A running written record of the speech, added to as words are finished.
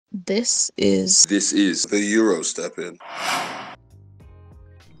This is the EuroStepping.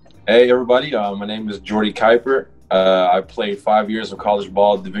 Hey everybody, my name is Jordy Kuiper. I played 5 years of college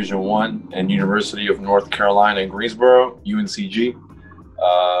ball at Division I and University of North Carolina in Greensboro, UNCG.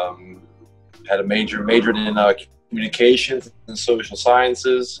 Had a majored in communications and social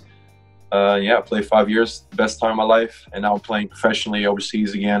sciences. I played 5 years, best time of my life, and now I'm playing professionally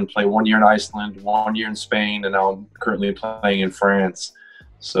overseas again. Played 1 year in Iceland, 1 year in Spain, and now I'm currently playing in France.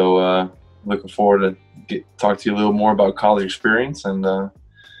 So looking forward to talk to you a little more about college experience, and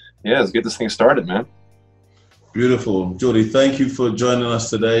let's get this thing started, man. Beautiful. Jordy, thank you for joining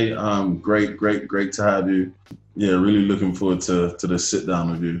us today. Great to have you. Yeah, really looking forward to this sit down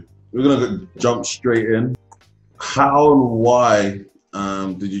with you. We're gonna jump straight in. How and why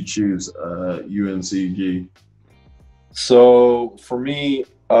did you choose UNCG? So for me,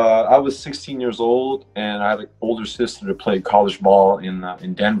 I was 16 years old, and I had an older sister that played college ball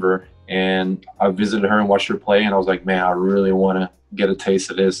in Denver, and I visited her and watched her play, and I was like, man, I really want to get a taste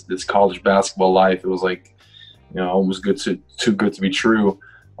of this college basketball life. It was like, almost too good to be true.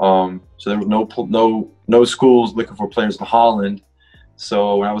 So there was no schools looking for players in Holland.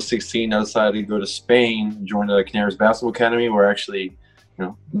 So when I was 16, I decided to go to Spain, join the Canaries Basketball Academy, where I actually,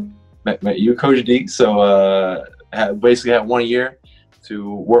 met you, Coach D. So basically had 1 year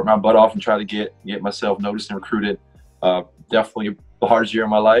to work my butt off and try to get myself noticed and recruited. Definitely the hardest year of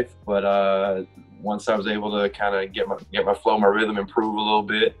my life, but once I was able to kind of get my flow, my rhythm improve a little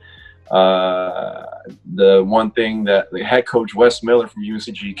bit. The one thing that the head coach Wes Miller from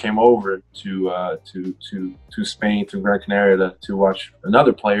UNCG came over to Spain, to Gran Canaria to watch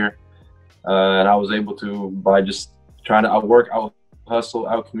another player, and I was able to, by just trying to outwork, out hustle,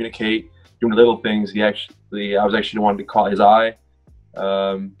 out communicate, doing the little things. I was actually the one to call his eye,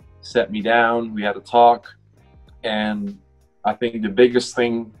 set me down. We had a talk, and I think the biggest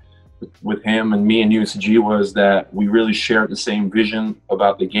thing with him and me and UNCG was that we really shared the same vision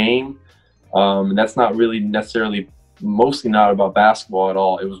about the game. And that's not really mostly not about basketball at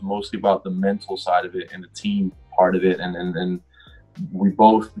all. It was mostly about the mental side of it and the team part of it. And we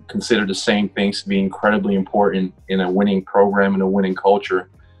both consider the same things to be incredibly important in a winning program and a winning culture,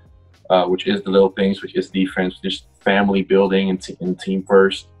 which is the little things, which is defense, just family building and team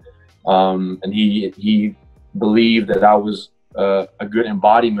first. And he believed that I was a good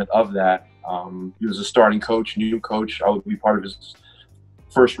embodiment of that. He was a starting coach, new coach. I would be part of his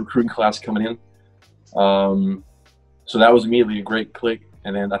first recruiting class coming in. So that was immediately a great click.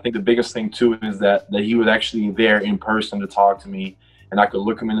 And then I think the biggest thing too is that he was actually there in person to talk to me, and I could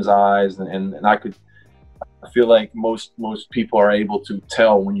look him in his eyes, and I feel like most people are able to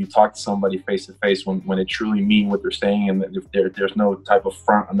tell when you talk to somebody face to face when they truly mean what they're saying, and if there's no type of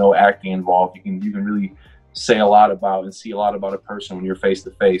front, no acting involved. You can really say a lot about and see a lot about a person when you're face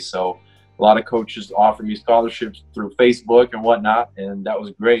to face. So a lot of coaches offered me scholarships through Facebook and whatnot, and that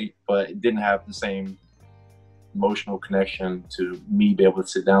was great, but it didn't have the same emotional connection to me be able to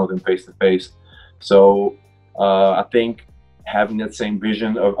sit down with him face to face. So I think having that same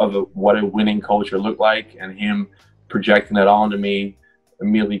vision of what a winning culture looked like, and him projecting that onto me,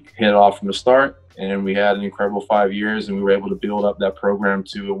 immediately hit it off from the start. And we had an incredible 5 years, and we were able to build up that program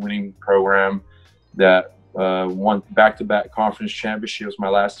to a winning program that won back-to-back conference championships my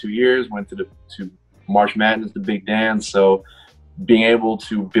last 2 years, went to March Madness, the Big Dance. So being able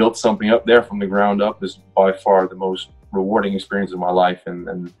to build something up there from the ground up is by far the most rewarding experience of my life.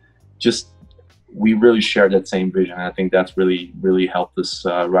 And just, we really shared that same vision. And I think that's really helped us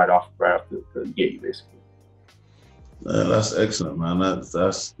right off the gate, basically. That's excellent, man. That's I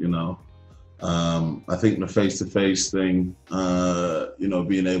think the face-to-face thing,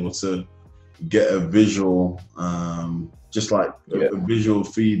 being able to get a visual, just like a visual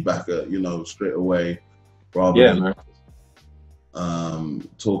feedback, straight away, rather than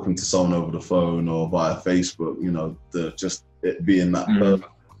talking to someone over the phone or via Facebook, just it being that person.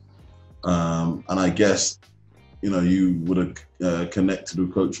 And I guess, you would have connected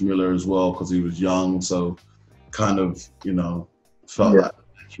with Coach Miller as well because he was young, so kind of, felt that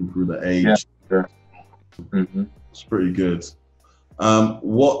connection through the age. Yeah, sure. Mm-hmm. It's pretty good.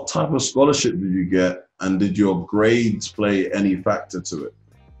 What type of scholarship did you get, and did your grades play any factor to it?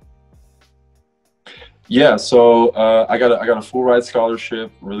 Yeah, so I got a full ride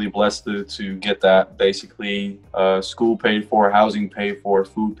scholarship. Really blessed to get that. Basically, school paid for, housing paid for,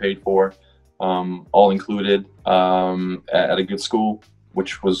 food paid for, all included at a good school,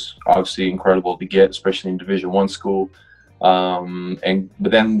 which was obviously incredible to get, especially in Division I school. But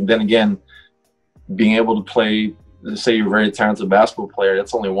then again, being able to play, say you're a very talented basketball player,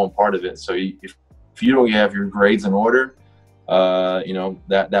 that's only one part of it. So if you don't have your grades in order, you know,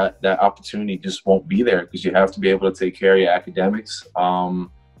 that opportunity just won't be there, because you have to be able to take care of your academics.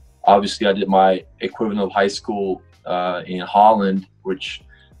 Obviously, I did my equivalent of high school in Holland, which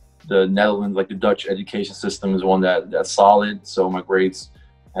the Netherlands, like the Dutch education system, is one that's solid. So my grades,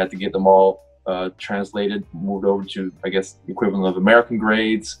 I had to get them all translated, moved over to, I guess, the equivalent of American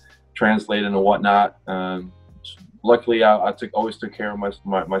grades, translated and whatnot. Luckily, I always took care of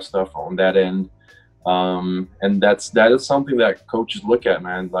my stuff on that end. And that is something that coaches look at,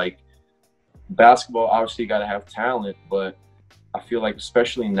 man. Like, basketball, obviously you got to have talent, but I feel like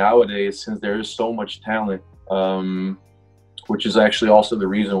especially nowadays, since there is so much talent, which is actually also the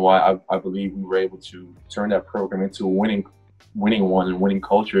reason why I believe we were able to turn that program into a winning one and winning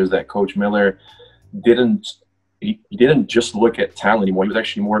culture, is that Coach Miller didn't just look at talent anymore. He was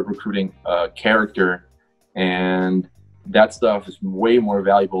actually more recruiting character, and that stuff is way more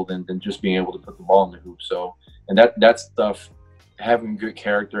valuable than just being able to put the ball in the hoop. So, and that stuff, having good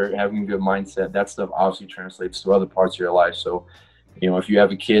character, having a good mindset, that stuff obviously translates to other parts of your life. So, you know, if you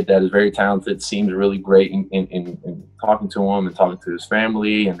have a kid that is very talented, seems really great in talking to him and talking to his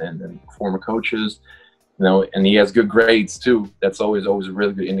family and former coaches, you know, and he has good grades too, that's always a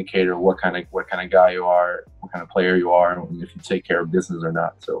really good indicator of what kind of guy you are, what kind of player you are, and if you take care of business or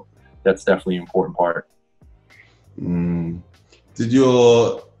not. So that's definitely an important part. Did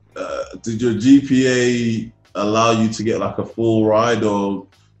your GPA allow you to get like a full ride, or do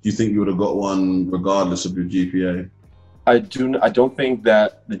you think you would have got one regardless of your GPA? I don't think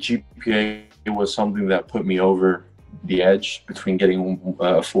that the GPA was something that put me over the edge between getting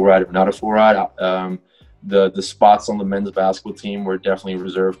a full ride or not a full ride. The spots on the men's basketball team were definitely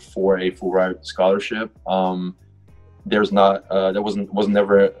reserved for a full ride scholarship. There's not there was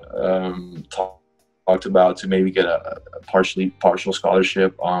never talked about to maybe get a partial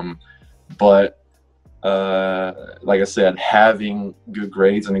scholarship. But like I said, having good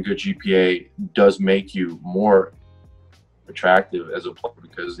grades and a good GPA does make you more attractive as a player,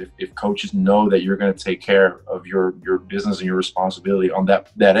 because if coaches know that you're going to take care of your business and your responsibility on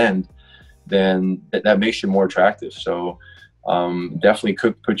that end, then that makes you more attractive. So definitely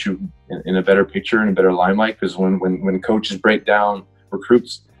could put you in a better picture and a better limelight, because when coaches break down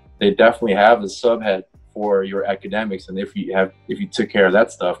recruits, they definitely have a subhead for your academics, and if you took care of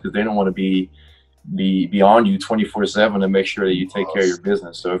that stuff, because they don't want to be on you 24/7 to make sure that you take care of your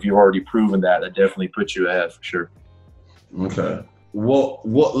business. So if you've already proven that definitely puts you ahead for sure. Okay. What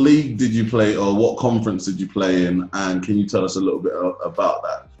league did you play, or what conference did you play in? And can you tell us a little bit about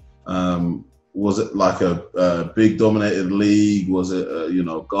that? Was it like a big dominated league? Was it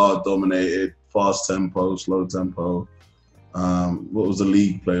guard dominated, fast tempo, slow tempo? What was the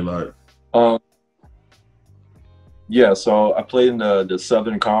league play like? Yeah, so I played in the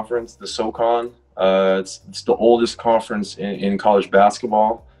Southern Conference, the SoCon. It's the oldest conference in college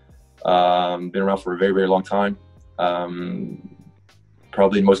basketball. Been around for a very, very long time.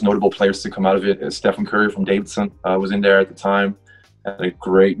 Probably the most notable players to come out of it is Stephen Curry from Davidson. Was in there at the time. Had a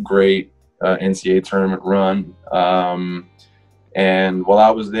great NCAA tournament run. And while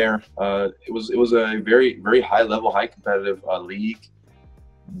I was there, it was a very, very high level, high competitive league.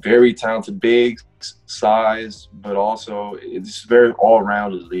 Very talented bigs, size, but also it's very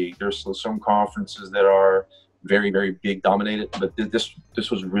all-rounded league. There's some conferences that are very, very big dominated, but this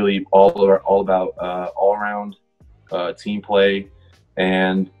was really all about all-around team play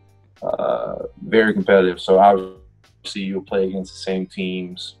and very competitive. So obviously you'll play against the same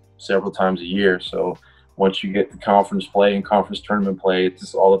teams several times a year. So once you get to conference play and conference tournament play, it's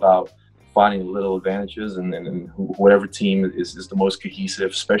just all about finding little advantages, and whatever team is the most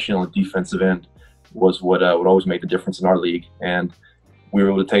cohesive, especially on the defensive end, was what would always make the difference in our league. And we were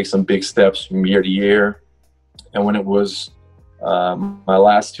able to take some big steps from year to year. And when it was my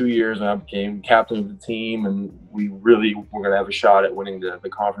last 2 years, when I became captain of the team, and we really were going to have a shot at winning the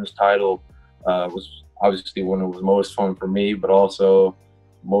conference title, was obviously one that was most fun for me, but also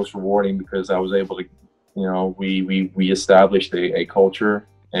most rewarding, because I was able to, we established a culture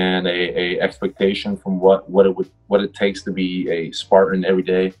and a expectation from what it takes to be a Spartan every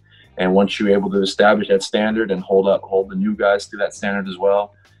day. And once you're able to establish that standard and hold the new guys to that standard as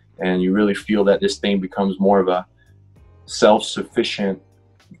well, and you really feel that this thing becomes more of a self-sufficient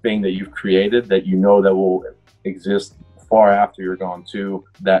thing that you've created, that that will exist far after you're gone too,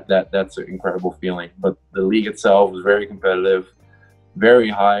 that's an incredible feeling. But the league itself was very competitive, very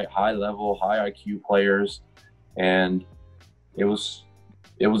high level, high IQ players, and it was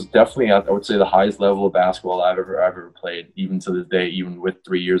definitely, I would say, the highest level of basketball I've ever played, even to this day, even with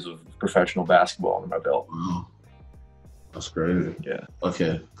 3 years of professional basketball under my belt. Wow. That's great. Yeah.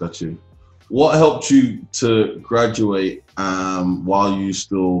 Okay, got you. What helped you to graduate while you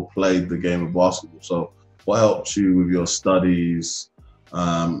still played the game of basketball? So what helped you with your studies?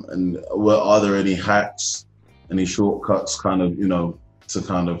 And are there any hacks, any shortcuts kind of, to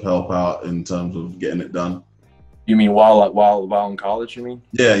kind of help out in terms of getting it done? You mean while in college, you mean?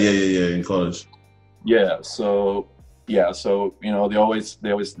 Yeah, in college. So they always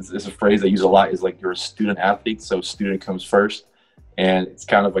it's a phrase they use a lot, is like you're a student athlete, so student comes first. And it's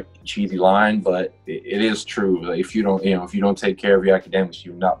kind of a cheesy line, but it is true. Like if you don't take care of your academics,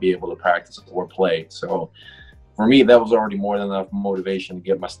 you'll not be able to practice or play. So for me, that was already more than enough motivation to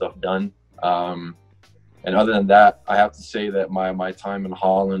get my stuff done. And other than that, I have to say that my time in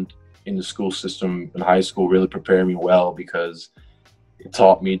Holland in the school system in high school really prepared me well, because it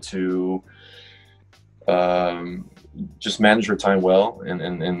taught me to just manage your time well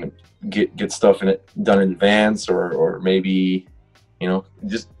and get stuff done in advance, or maybe,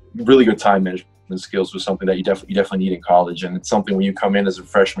 just really good time management skills was something that you definitely need in college. And it's something when you come in as a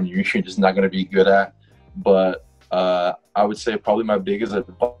freshman, you're just not going to be good at. But I would say probably my biggest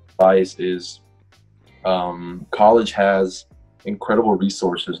advice is college has incredible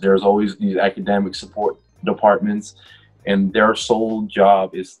resources. There's always these academic support departments, and their sole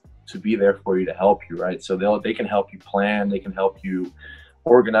job is to be there for you, to help you, right? So they can help you plan, they can help you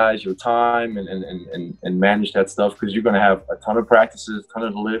organize your time and manage that stuff, because you're going to have a ton of practices, ton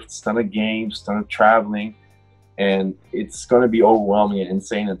of lifts, ton of games, ton of traveling, and it's going to be overwhelming and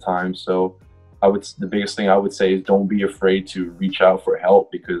insane at times. So the biggest thing I would say is don't be afraid to reach out for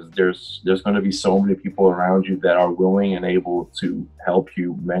help, because there's going to be so many people around you that are willing and able to help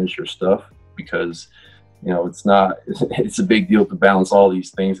you manage your stuff, because it's a big deal to balance all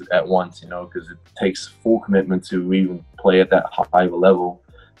these things at once, because it takes full commitment to even play at that high of a level,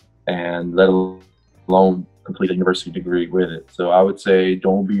 and let alone complete a university degree with it. So I would say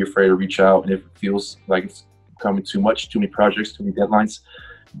don't be afraid to reach out, and if it feels like it's becoming too much, too many projects, too many deadlines,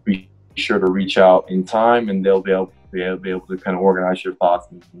 be sure to reach out in time, and they'll be able to kind of organize your thoughts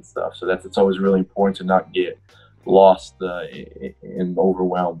and stuff. So it's always really important to not get lost and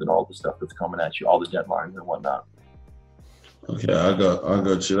overwhelmed in all the stuff that's coming at you, all the deadlines and whatnot. Okay, I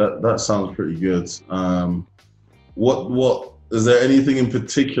got you. That sounds pretty good. What is there anything in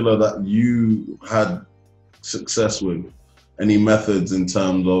particular that you had success with? Any methods in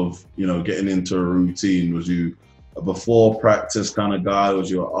terms of getting into a routine? Was you a before practice kind of guy? Was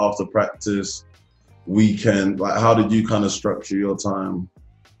you an after practice, weekend? Like, how did you kind of structure your time?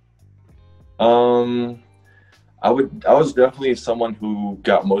 I was definitely someone who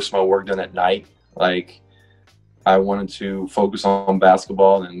got most of my work done at night. Like, I wanted to focus on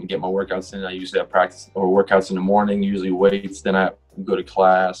basketball and get my workouts in. I usually have practice or workouts in the morning, usually weights. Then I go to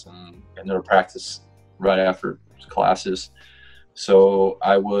class and another practice right after classes. So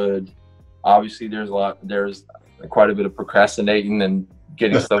I would, obviously there's quite a bit of procrastinating and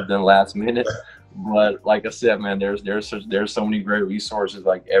getting stuff done last minute. But like I said, man, there's so many great resources.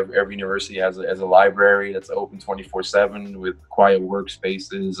 Like every university has a library that's open 24/7 with quiet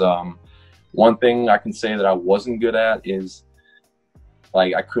workspaces. One thing I can say that I wasn't good at is,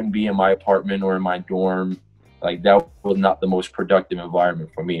 like, I couldn't be in my apartment or in my dorm. Like, that was not the most productive environment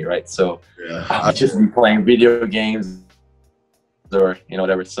for me, right? So yeah, I would just be playing video games or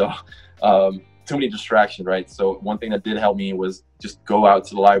whatever. So too many distractions, right? So one thing that did help me was just go out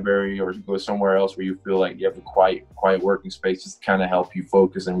to the library or go somewhere else where you feel like you have a quiet working space, just to kind of help you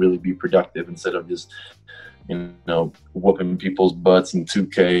focus and really be productive instead of just whooping people's butts in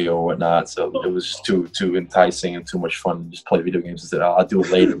 2K or whatnot. So it was just too enticing and too much fun to just play video games and say, I'll do it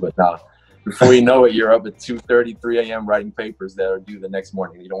later. But nah, before you know it, you're up at 2:30, 3 a.m. writing papers that are due the next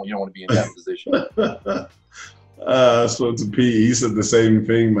morning. You don't want to be in that position. I spoke to Pete. He said the same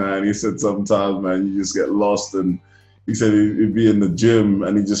thing, man. He said sometimes, man, you just get lost, and he said he'd be in the gym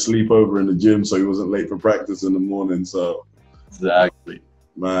and he'd just sleep over in the gym so he wasn't late for practice in the morning. So exactly,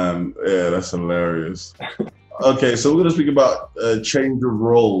 man. Yeah, that's hilarious. Okay, so we're gonna speak about change of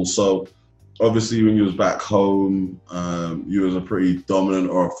roles. So obviously, when you was back home, you was a pretty dominant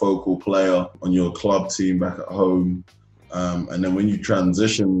or a focal player on your club team back at home, and then when you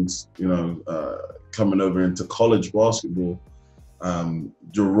transitioned, coming over into college basketball,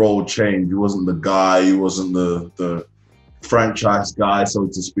 your role changed. You wasn't the guy, you wasn't the franchise guy, so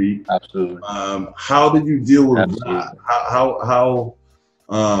to speak. Absolutely. How did you deal with that? How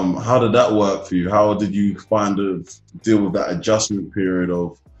did that work for you? How did you deal with that adjustment period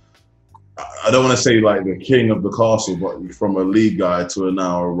of, I don't want to say like the king of the castle, but from a league guy to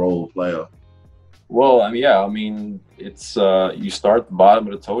now a role player? Well, it's you start at the bottom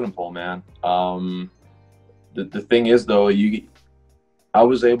of the totem pole, man. The thing is, though, I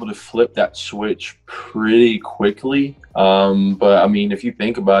was able to flip that switch pretty quickly. But I mean, if you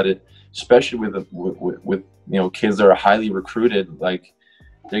think about it, especially with kids that are highly recruited, like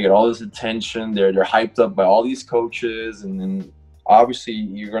they get all this attention, they're hyped up by all these coaches, and then obviously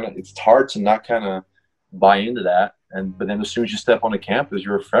it's hard to not kind of buy into that. But then as soon as you step on the campus,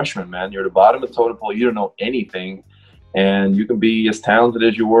 you're a freshman, man. You're at the bottom of the totem pole. You don't know anything, and you can be as talented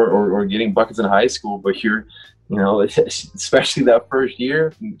as you were or getting buckets in high school, but you're, especially that first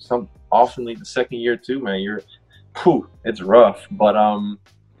year, often the second year too, man. It's rough. But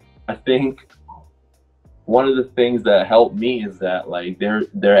I think one of the things that helped me is that like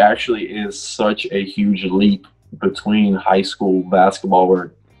there actually is such a huge leap between high school basketball,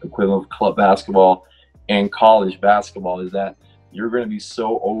 or equivalent of club basketball, and college basketball, is that you're going to be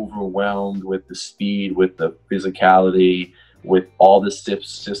so overwhelmed with the speed, with the physicality, with all the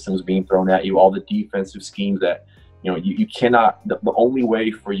systems being thrown at you, all the defensive schemes, that you cannot. The only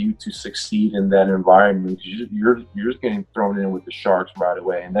way for you to succeed in that environment is you're just getting thrown in with the sharks right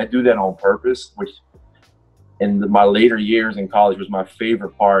away, and they do that on purpose. Which in my later years in college was my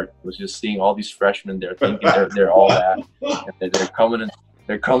favorite part, was just seeing all these freshmen there thinking they're all that, and they're coming in.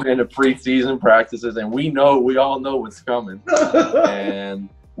 They're coming into preseason practices, and we all know what's coming, and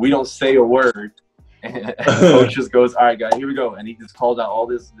we don't say a word. And the coach just goes, "All right, guys, here we go," and he just calls out all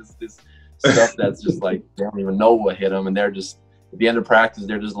this stuff that's just like they don't even know what hit them, and they're just at the end of practice,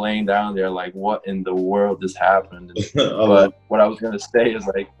 they're just laying down there like, "What in the world just happened?" But what I was gonna say is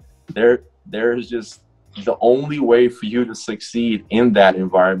like there's just the only way for you to succeed in that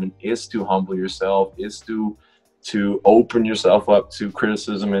environment is to humble yourself, is to open yourself up to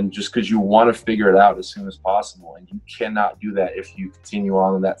criticism, and just because you want to figure it out as soon as possible. And you cannot do that if you continue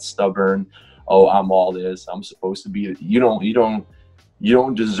on in that stubborn, "Oh, I'm all this, I'm supposed to be." You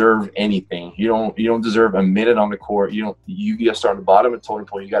don't deserve anything. You don't deserve a minute on the court. You got to start at the bottom of the totem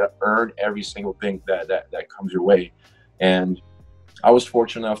pole. You got to earn every single thing that comes your way. And I was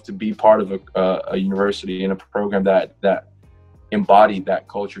fortunate enough to be part of a university in a program that embodied that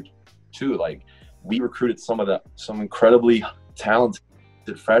culture too. Like, we recruited some incredibly talented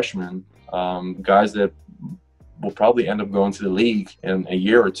freshmen, guys that will probably end up going to the league in a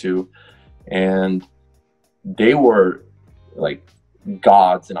year or two, and they were like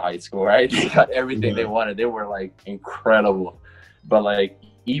gods in high school, right? They got everything they wanted. They were like incredible, but like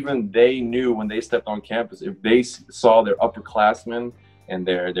even they knew when they stepped on campus, if they saw their upperclassmen and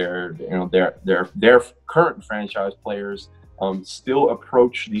their current franchise players still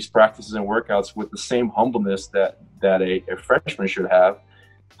approach these practices and workouts with the same humbleness that a freshman should have,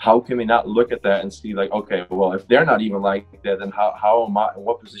 how can they not look at that and see like, okay, well, if they're not even like that, then how am I, in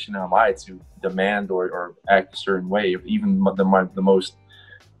what position am I to demand or act a certain way? If even the most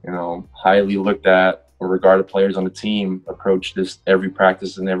highly looked at or regarded players on the team approach this every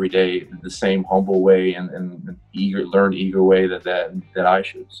practice and every day the same humble way and eager way that I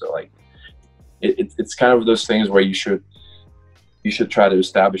should. So like it's kind of those things where you should try to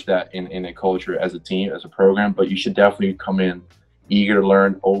establish that in a culture, as a team, as a program, but you should definitely come in eager to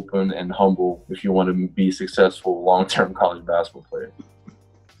learn, open, and humble if you want to be a successful long-term college basketball player.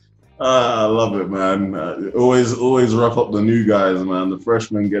 I love it, man. Always rough up the new guys, man. The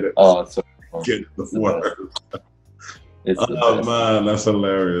freshmen get it. Oh, it's so fun. Get the word. Oh, man, that's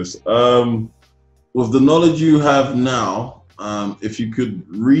hilarious. With the knowledge you have now, if you could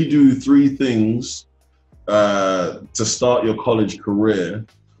redo 3 things to start your college career,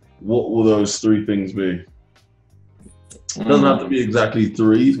 what will those 3 things be? It doesn't have to be exactly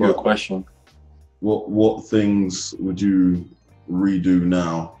 3. Good question. What things would you redo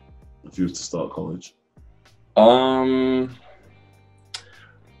now if you were to start college?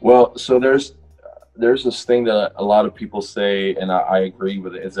 Well, so there's this thing that a lot of people say, and I agree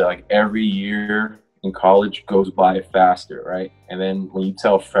with it, is that like every year in college goes by faster, right? And then when you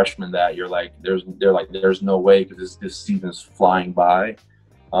tell freshmen that, they're like, there's no way, because this season's flying by.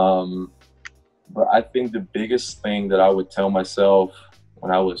 But I think the biggest thing that I would tell myself when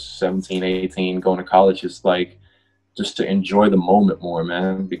I was 17, 18, going to college is like just to enjoy the moment more,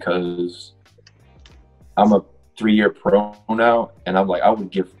 man, because I'm a 3-year pro now, and I'm like, I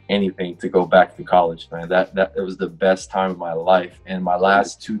would give anything to go back to college, man. That it was the best time of my life. And my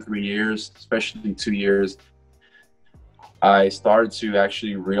last 2-3 years, especially 2 years, I started to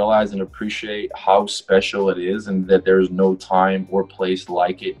actually realize and appreciate how special it is, and that there's no time or place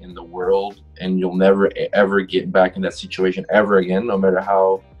like it in the world, and you'll never ever get back in that situation ever again, no matter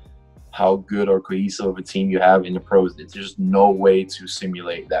how good or cohesive of a team you have in the pros. There's just no way to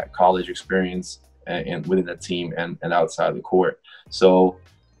simulate that college experience and within a team and outside the court. So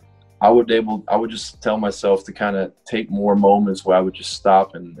I would just tell myself to kind of take more moments where I would just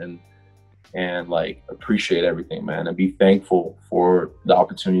stop and like appreciate everything, man, and be thankful for the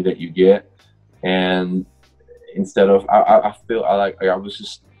opportunity that you get. And instead of, I was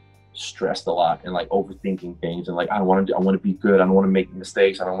just stressed a lot and like overthinking things, and like I want to be good, I don't want to make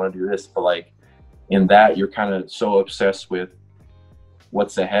mistakes, I don't want to do this, but like in that you're kind of so obsessed with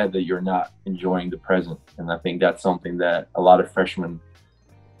what's ahead that you're not enjoying the present. And I think that's something that a lot of freshmen,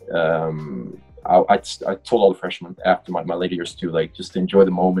 I told all the freshmen after my later years too, like just enjoy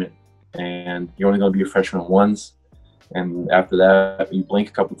the moment, and you're only going to be a freshman once, and after that you blink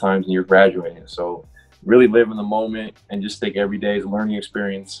a couple times and you're graduating. So really live in the moment and just take every day as a learning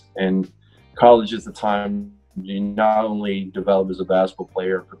experience. And college is the time you not only develop as a basketball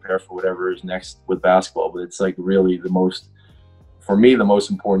player, prepare for whatever is next with basketball, but it's like really for me, the most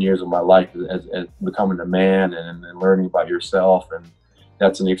important years of my life as becoming a man and learning about yourself. And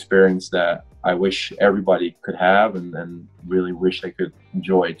that's an experience that I wish everybody could have, and really wish they could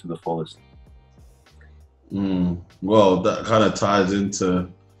enjoy to the fullest. Well, that kind of ties into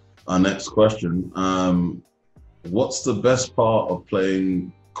our next question. What's the best part of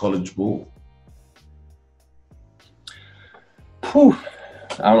playing college ball? Whew.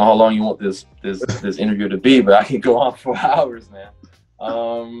 I don't know how long you want this interview to be, but I can go on for hours, man.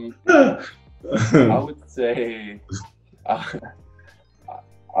 I would say, I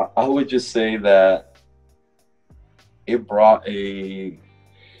would just say that it brought you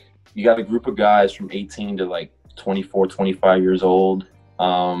got a group of guys from 18 to like 24, 25 years old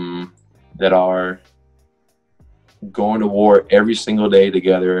that are going to war every single day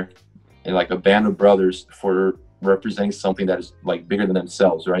together, and like a band of brothers for representing something that is like bigger than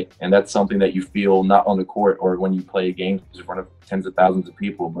themselves, right? And that's something that you feel not on the court or when you play games in front of tens of thousands of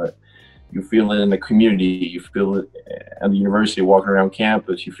people, but you feel it in the community, you feel it at the university, walking around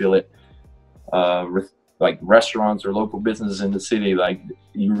campus, you feel it with like restaurants or local businesses in the city. Like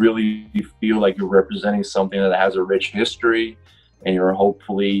you really feel like you're representing something that has a rich history, and you're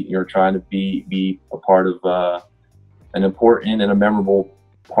trying to be a part of an important and a memorable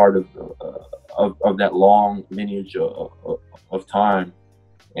part of that long lineage of time.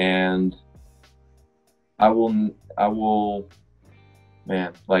 And I will,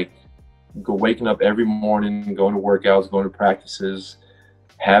 man, like waking up every morning, going to workouts, going to practices,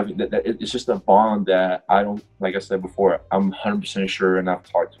 having that it's just a bond that I don't, like I said before, I'm 100% sure, and I've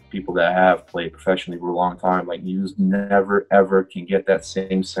talked to people that have played professionally for a long time, like you just never ever can get that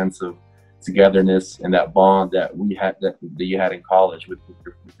same sense of togetherness and that bond that you had in college with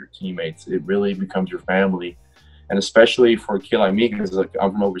your teammates. It really becomes your family. And especially for a kid like me, because like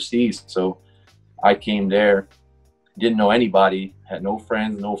I'm from overseas, so I came there, didn't know anybody, had no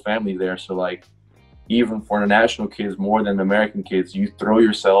friends, no family there. So like even for international kids more than American kids, you throw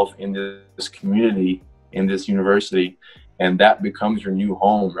yourself in this community, in this university, and that becomes your new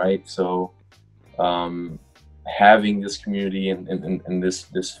home, right? So having this community and this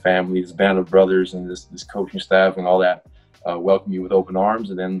family, this band of brothers, and this coaching staff and all that welcome you with open arms,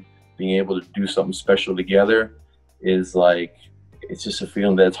 and then being able to do something special together is like, it's just a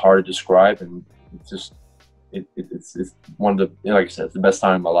feeling that's hard to describe. And it's just it's one of the, like I said, it's the best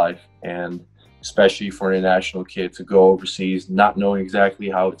time of my life. And especially for an international kid to go overseas not knowing exactly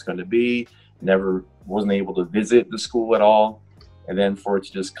how it's going to be, wasn't able to visit the school at all, and then for it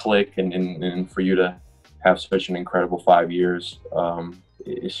to just click and for you to have such an incredible 5 years,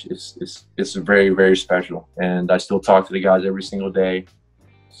 it's very, very special. And I still talk to the guys every single day.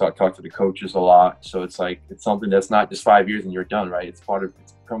 So I talk to the coaches a lot. So it's like, it's something that's not just 5 years and you're done, right? It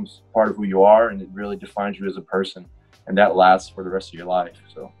becomes part of who you are, and it really defines you as a person, and that lasts for the rest of your life.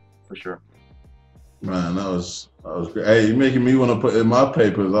 So for sure. Man, that was great. Hey, you're making me want to put in my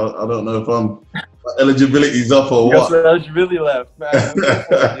papers. I don't know if eligibility's up or what. Yes, eligibility left, man.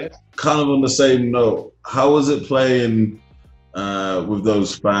 Kind of on the same note, how was it playing with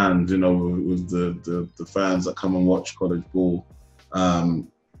those fans? You know, with the fans that come and watch college ball, and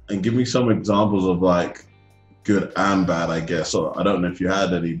give me some examples of like good and bad, I guess. Or I don't know if you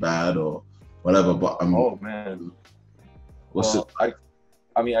had any bad or whatever, but oh man, what's it?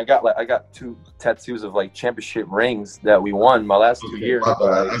 I got 2 tattoos of like championship rings that we won my last 2 years. My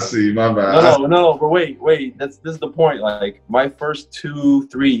bad. I see, my bad. No, but wait. This is the point. Like my first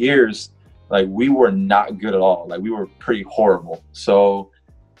 2-3 years, like we were not good at all. Like we were pretty horrible. So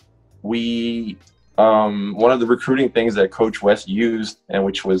we, one of the recruiting things that Coach Wes used, and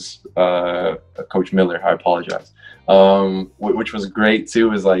which was Coach Miller, I apologize, which was great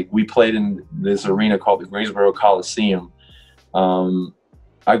too, is like we played in this arena called the Greensboro Coliseum.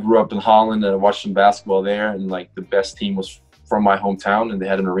 I grew up in Holland and I watched some basketball there, and like the best team was from my hometown, and they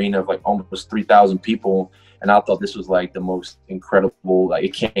had an arena of like almost 3,000 people. And I thought this was like the most incredible, like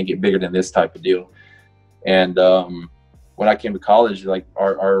it can't get bigger than this type of deal. And when I came to college, like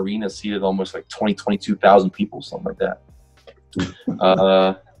our arena seated almost like 22,000 people, something like that.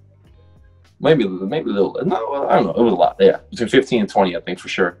 Maybe a little, no, I don't know. It was a lot. Yeah. Between 15 and 20, I think, for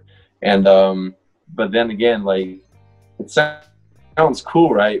sure. And, but then again, like, it sounds cool,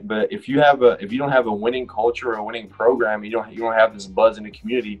 right? But if you don't have a winning culture or a winning program, you don't have this buzz in the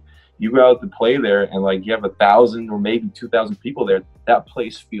community, you go out to play there and like you have 1,000 or maybe 2,000 people there, that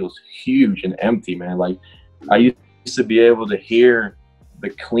place feels huge and empty, man. Like, I used to be able to hear the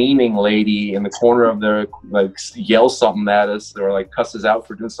cleaning lady in the corner of their like yell something at us or like cuss us out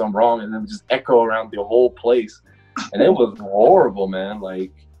for doing something wrong, and then just echo around the whole place. And it was horrible, man.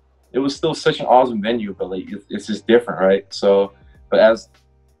 Like, it was still such an awesome venue, but like it's just different, right? So, but as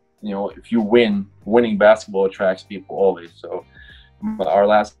you know, if you winning basketball attracts people always. So our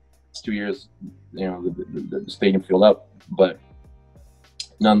last 2 years, you know, the stadium filled up, but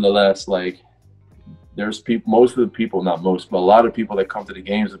nonetheless, like, there's people, most of the people, not most, but a lot of people that come to the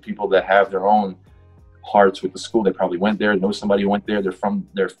games are people that have their own hearts with the school. They probably went there, know somebody who went there. They're from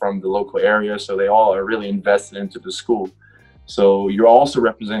the local area, so they all are really invested into the school. So you're also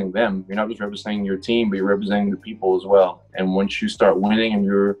representing them. You're not just representing your team, but you're representing the people as well. And once you start winning and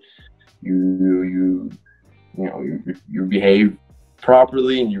you behave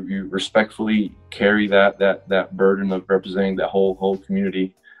properly and you respectfully carry that burden of representing that whole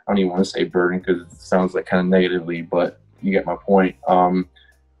community. I don't even want to say burden because it sounds like kind of negatively, but you get my point.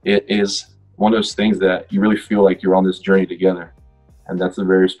 It is one of those things that you really feel like you're on this journey together, and that's a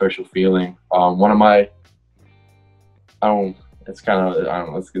very special feeling. It's kind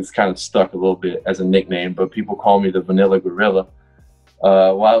of stuck a little bit as a nickname, but people call me the Vanilla Gorilla.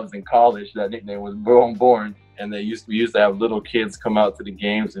 While I was in college, that nickname was born, and we used to have little kids come out to the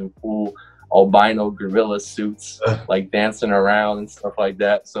games in full albino gorilla suits, like dancing around and stuff like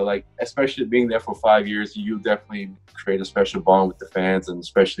that. So like, especially being there for 5 years, you definitely create a special bond with the fans, and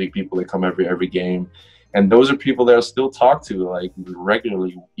especially people that come every game. And those are people that I still talk to like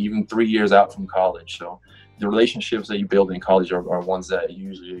regularly, even 3 years out from college. So the relationships that you build in college are ones that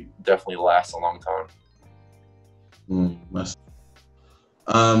usually definitely last a long time.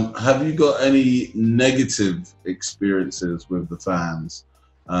 Have you got any negative experiences with the fans?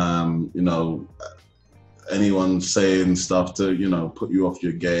 You know, anyone saying stuff to, you know, put you off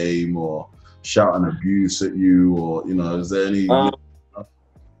your game or shouting abuse at you, or, you know, is there any?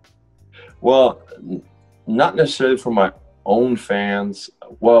 Well, not necessarily from my own fans.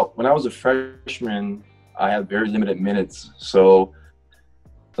 Well, when I was a freshman, I had very limited minutes. So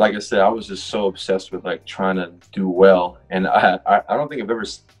like I said, I was just so obsessed with like trying to do well. And I don't think I've ever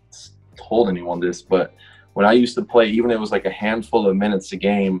told anyone this, but when I used to play, even if it was like a handful of minutes a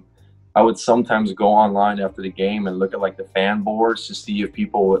game, I would sometimes go online after the game and look at like the fan boards to see if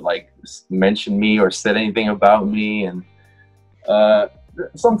people would like mention me or said anything about me. And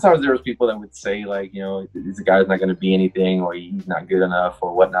sometimes there was people that would say like, you know, this guy's not going to be anything, or he's not good enough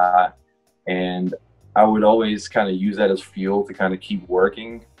or whatnot. And I would always kind of use that as fuel to kind of keep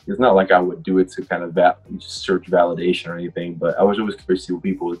working. It's not like I would do it to kind of search validation or anything, but I was always curious to see what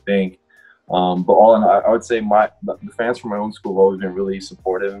people would think. But all in all, I would say the fans from my own school have always been really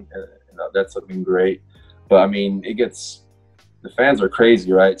supportive, and that's been great. But I mean, the fans are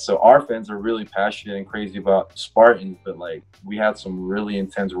crazy, right? So our fans are really passionate and crazy about Spartans, but like we had some really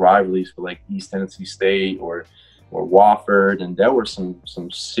intense rivalries for like East Tennessee State or Wofford, and there were some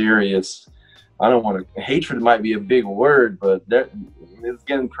serious. I don't want to. Hatred might be a big word, but it's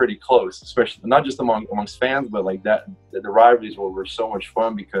getting pretty close, especially not just amongst fans, but like that. The rivalries were so much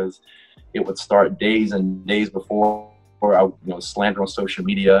fun because it would start days and days before. Or I would, slander on social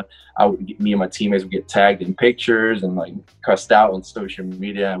media. Me and my teammates would get tagged in pictures and like cussed out on social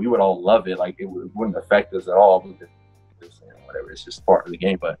media, and we would all love it. Like it wouldn't affect us at all because whatever, it's just part of the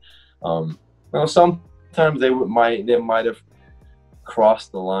game. But sometimes they might have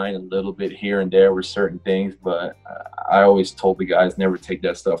crossed the line a little bit here and there with certain things. But I always told the guys never take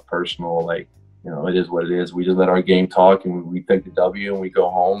that stuff personal. Like it is what it is. We just let our game talk, and we take the W, and we go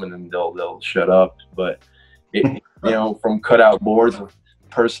home, and then they'll shut up. But from cutout boards of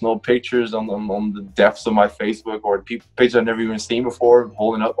personal pictures on the depths of my Facebook, or pages I've never even seen before,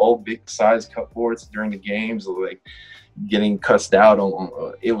 holding up old big size cupboards during the games, like getting cussed out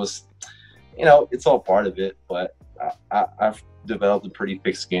on it was, it's all part of it. But I've developed a pretty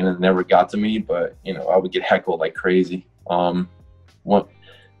thick skin, and it never got to me. But I would get heckled like crazy. One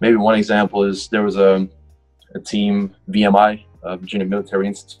example is there was a team, VMI, Virginia Military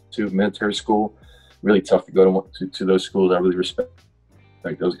Institute Military School. really tough to go to those schools. I really respect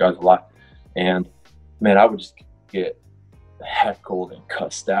those guys a lot. And man, I would just get heckled and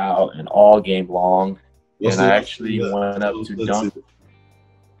cussed out and all game long. I actually went up to dunk.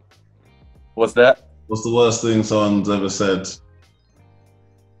 What's that? What's the worst thing someone's ever said?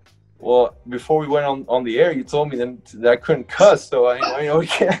 Well, before we went on the air, you told me that I couldn't cuss, so we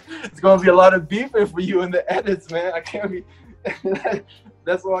can't. It's going to be a lot of beeping for you in the edits, man. I can't be.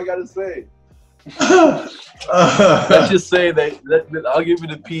 That's all I got to say. Let's just say I'll give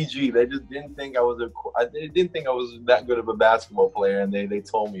it a PG. They just didn't think I was that good of a basketball player, and they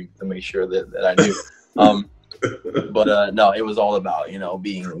told me to make sure that I knew. But no, it was all about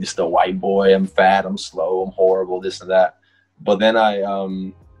being just a white boy. I'm fat. I'm slow. I'm horrible. This and that. But then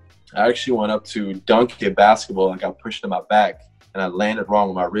I actually went up to dunk at basketball. I got pushed in my back, and I landed wrong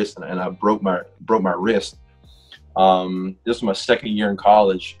with my wrist, and I broke my wrist. This was my second year in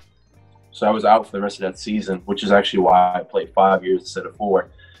college, so I was out for the rest of that season, which is actually why I played 5 years instead of 4.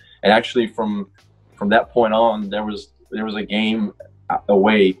 And actually, from that point on, there was a game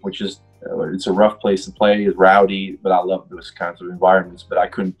away, which is it's a rough place to play. It's rowdy, but I love those kinds of environments. But I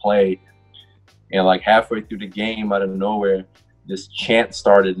couldn't play, and like halfway through the game, out of nowhere, this chant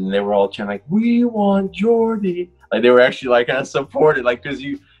started, and they were all chanting like, "We want Jordy!" Like they were actually like kind of supported, like because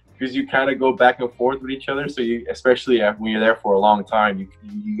you kind of go back and forth with each other. So you, especially when you're there for a long time,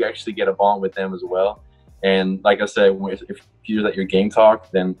 you actually get a bond with them as well. And like I said, if you let your game talk,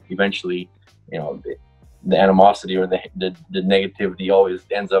 then eventually, the animosity or the negativity always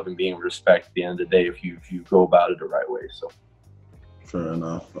ends up in being respect at the end of the day if you go about it the right way. So fair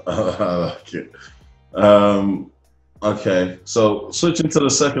enough. I like it. Okay, so switching to the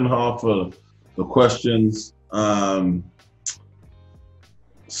second half of the questions.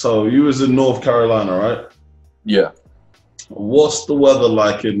 So you was in North Carolina, right? Yeah. What's the weather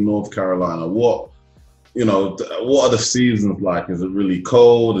like in North Carolina? What are the seasons like? Is it really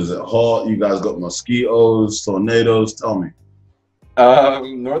cold? Is it hot? You guys got mosquitoes, tornadoes? Tell me.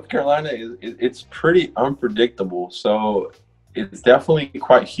 North Carolina it's pretty unpredictable. So it's definitely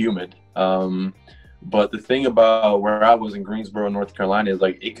quite humid. But the thing about where I was in Greensboro, North Carolina, is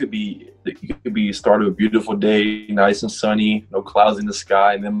like it could be start of a beautiful day, nice and sunny, no clouds in the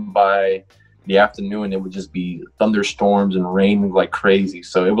sky, and then by the afternoon it would just be thunderstorms and rain like crazy.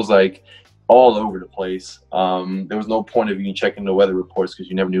 So it was like all over the place. There was no point of even checking the weather reports because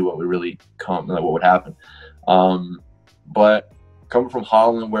you never knew what would really come, like what would happen. But coming from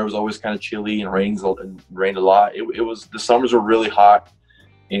Holland, where it was always kind of chilly and rained a lot, it was the summers were really hot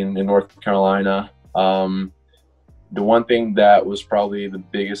in North Carolina. The one thing that was probably the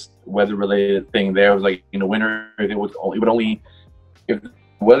biggest weather-related thing there was like in the winter, if the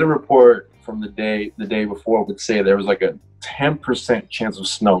weather report from the day before would say there was like a 10% chance of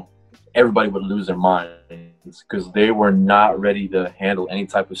snow, everybody would lose their minds because they were not ready to handle any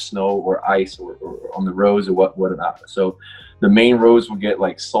type of snow or ice or on the roads or whatnot. So the main roads would get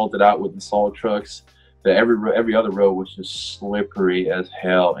like salted out with the salt trucks. But every other road was just slippery as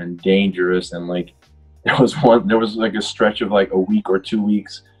hell and dangerous. And like there was like a stretch of like a week or 2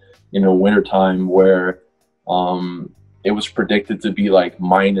 weeks in the wintertime where it was predicted to be like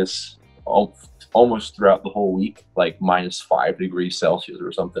minus almost throughout the whole week, like -5 degrees Celsius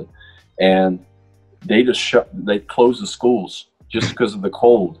or something. And they closed the schools just because of the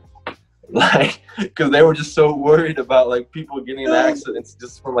cold. Like, because they were just so worried about like people getting in accidents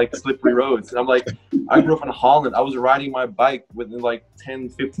just from like slippery roads. And I'm like, I grew up in Holland. I was riding my bike within like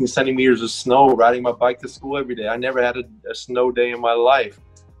 10-15 centimeters of snow, riding my bike to school every day. I never had a snow day in my life.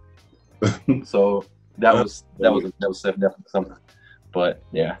 So that was definitely something. But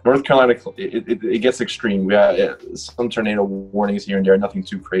yeah, North Carolina, it gets extreme. We had some tornado warnings here and there, nothing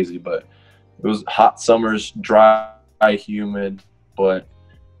too crazy, but it was hot summers, dry, humid, but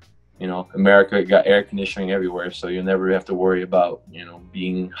America got air conditioning everywhere, so you never have to worry about,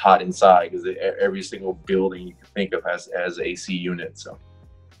 being hot inside because every single building you can think of has AC units. So.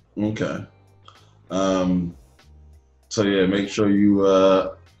 Okay. So yeah, make sure you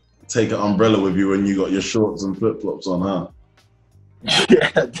take an umbrella with you when you got your shorts and flip flops on, huh?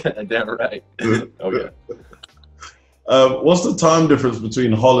 Yeah, damn right. Okay. What's the time difference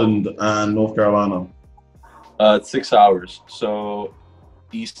between Holland and North Carolina? It's 6 hours. So.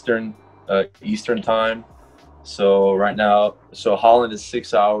 Eastern time. So right now, Holland is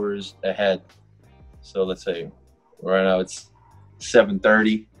 6 hours ahead. So let's say right now it's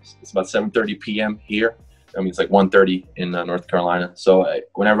 7:30. It's about 7:30 p.m. here. I mean, it's like 1:30 in North Carolina. So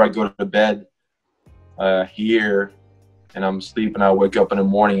whenever I go to bed here and I'm sleeping, I wake up in the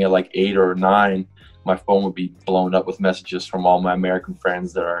morning at like 8 or 9. My phone would be blown up with messages from all my American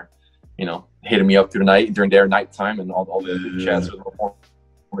friends that are, hitting me up through the night during their nighttime and all the group chats with my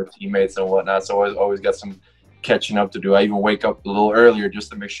former teammates and whatnot. So I always got some catching up to do. I even wake up a little earlier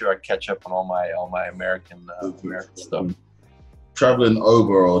just to make sure I catch up on all my American stuff. Traveling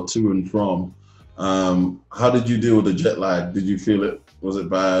over or to and from, how did you deal with the jet lag? Did you feel it? Was it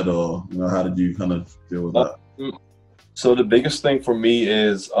bad, or how did you kind of deal with that? So the biggest thing for me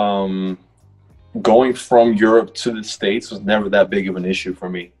is going from Europe to the States was never that big of an issue for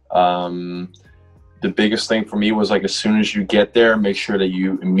me. The biggest thing for me was like as soon as you get there, make sure that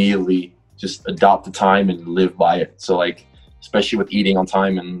you immediately just adopt the time and live by it. So like, especially with eating on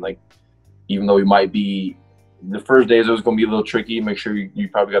time, and like, even though we might be, the first days it was going to be a little tricky, make sure you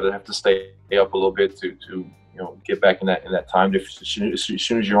probably have to stay up a little bit to get back in that time. As soon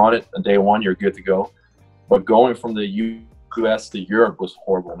as you're on it on day one, you're good to go. But going from the US to Europe was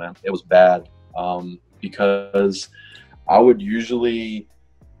horrible, man. It was bad because I would usually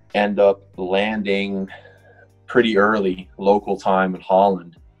end up landing pretty early local time in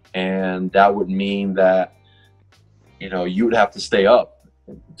Holland. And that would mean that, you would have to stay up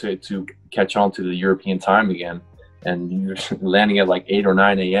to catch on to the European time again. And you're landing at like 8 or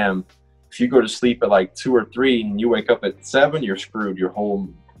 9 a.m. If you go to sleep at like 2 or 3 and you wake up at 7, you're screwed. Your whole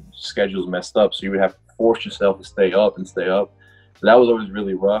schedule's messed up. So you would have to force yourself to stay up. So that was always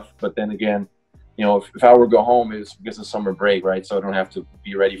really rough. But then again, if I were to go home, it's because of summer break, right? So I don't have to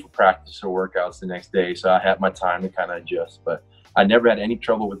be ready for practice or workouts the next day. So I had my time to kind of adjust. But I never had any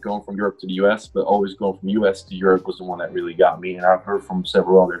trouble with going from Europe to the U.S., but always going from U.S. to Europe was the one that really got me. And I've heard from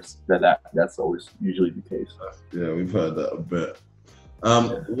several others that's always usually the case. Yeah, we've heard that a bit.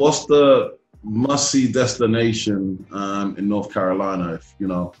 What's the must-see destination in North Carolina? If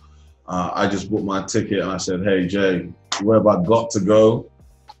I just booked my ticket and I said, "Hey Jay, where have I got to go?"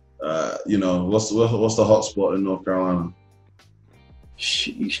 What's the hot spot in North Carolina?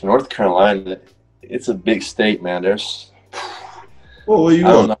 Sheesh, North Carolina, it's a big state, man. There's Well, where you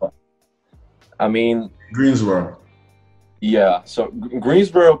I don't know. I mean, Greensboro. Yeah, so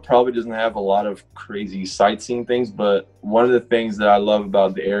Greensboro probably doesn't have a lot of crazy sightseeing things, but one of the things that I love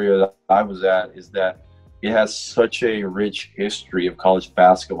about the area that I was at is that it has such a rich history of college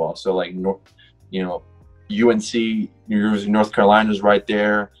basketball. So like, UNC, University of North Carolina is right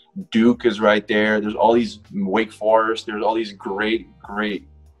there. Duke is right there. There's all these Wake Forest. There's all these great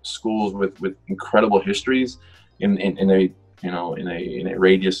schools with incredible histories in a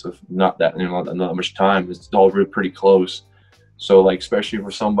radius of not that much time. It's all really pretty close. So like, especially for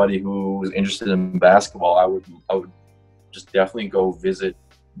somebody who was interested in basketball, I would just definitely go visit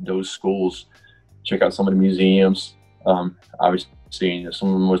those schools, check out some of the museums. Obviously, some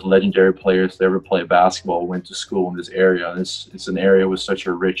of the most legendary players to ever play basketball went to school in this area. And it's an area with such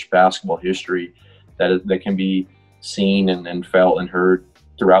a rich basketball history that can be seen and felt and heard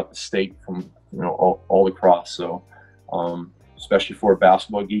throughout the state from all across. So especially for a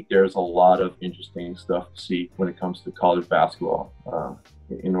basketball geek, there's a lot of interesting stuff to see when it comes to college basketball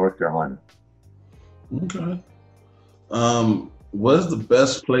in North Carolina. Okay. What's the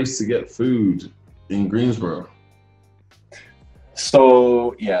best place to get food in Greensboro?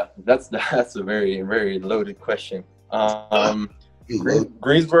 So yeah, that's a very, very loaded question.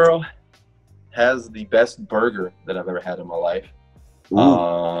 Greensboro has the best burger that I've ever had in my life.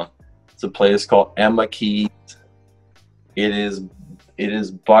 It's a place called Emma Keys. It is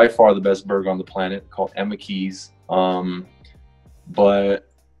by far the best burger on the planet, called Emma Keys. But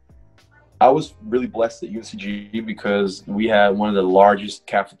I was really blessed at UNCG because we had one of the largest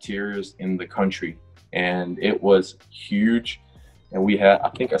cafeterias in the country, and it was huge. And we had, I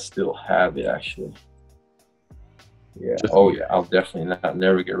think I still have it actually. Yeah. Oh yeah, I'll definitely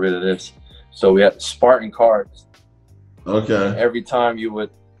never get rid of this. So we had Spartan cards. Okay. Every time you would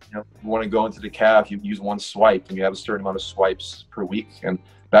want to go into the caf, you use one swipe, and you have a certain amount of swipes per week. And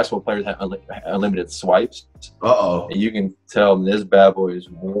basketball players have unlimited swipes. And you can tell this bad boy is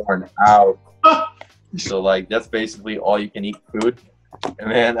worn out. So like, that's basically all you can eat food.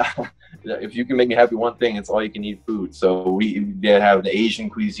 And then if you can make me happy one thing, it's all you can eat food. So they have the Asian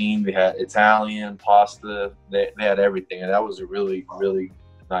cuisine, they had Italian pasta, they had everything, and that was a really, really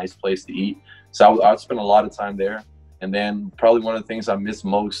nice place to eat. So I spent a lot of time there. And then probably one of the things I miss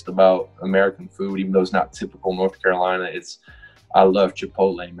most about American food, even though it's not typical North Carolina, I love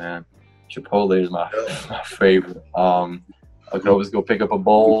Chipotle, man. Chipotle is my favorite. I could always go pick up a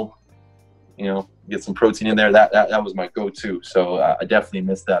bowl, get some protein in there. That was my go-to. So I definitely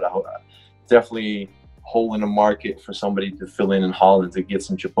miss that. Definitely hole in the market for somebody to fill in Holland to get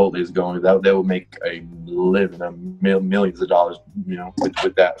some Chipotles going. That would make a living, millions of dollars,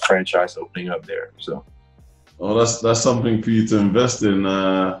 with that franchise opening up there. So. Well, that's something for you to invest in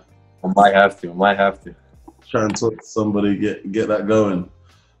I might have to. I might have to. Try and talk to somebody, get that going.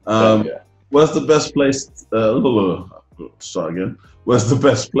 Yeah. Where's the best place? Start again. Where's the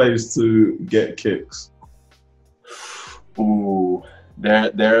best place to get kicks? Ooh,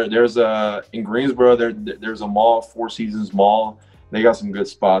 there's a in Greensboro. There's a mall, Four Seasons Mall. They got some good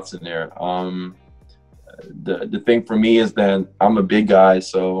spots in there. The thing for me is that I'm a big guy,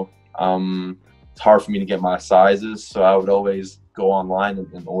 so it's hard for me to get my sizes. So I would always go online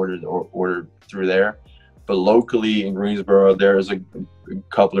and order through there. But locally in Greensboro, there's a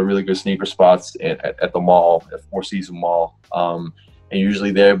couple of really good sneaker spots at the mall, at Four Seasons Mall. And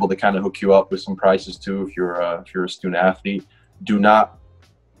usually they're able to kind of hook you up with some prices too if you're a student athlete. Do not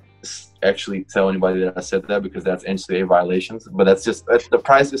actually tell anybody that I said that, because that's NCAA violations. But that's the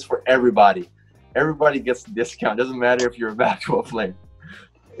price is for everybody. Everybody gets a discount. Doesn't matter if you're a basketball player.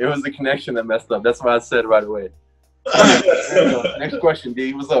 It was the connection that messed up. That's why I said right away. Next question,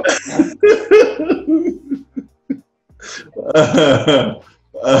 D. What's up?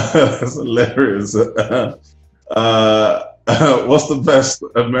 That's hilarious. What's the best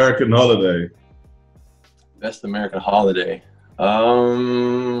American holiday? Best American holiday.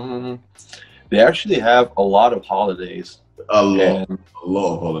 They actually have a lot of holidays. A lot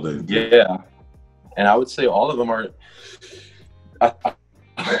of holidays. Yeah, and I would say all of them are.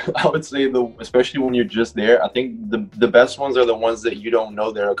 I would say especially when you're just there, I think the best ones are the ones that you don't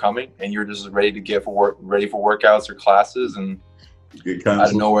know that are coming, and you're just ready to ready for workouts or classes, and out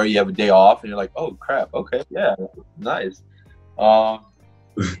of nowhere you have a day off, and you're like, oh crap, okay, yeah, nice. But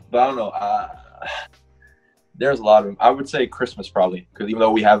I don't know. There's a lot of them. I would say Christmas probably, because even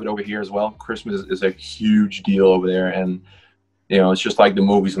though we have it over here as well, Christmas is a huge deal over there, and it's just like the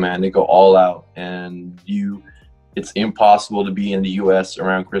movies, man. They go all out, and it's impossible to be in the U.S.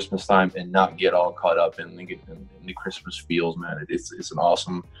 around Christmas time and not get all caught up in the Christmas feels, man. It's an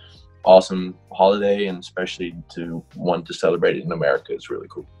awesome holiday, and especially to want to celebrate it in America, it's really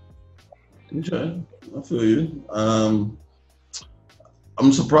cool. Okay, I feel you.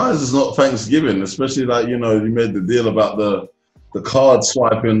 I'm surprised it's not Thanksgiving, especially you made the deal about the card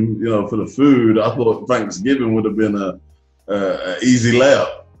swiping, for the food. I thought Thanksgiving would have been a easy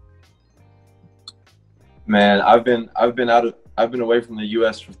layup. Man, I've been away from the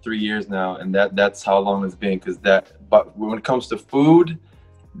U.S. for 3 years now, and that's how long it's been. But when it comes to food,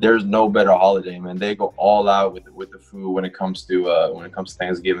 there's no better holiday, man. They go all out with the food when it comes to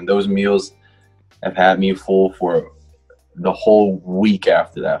Thanksgiving. Those meals have had me full for the whole week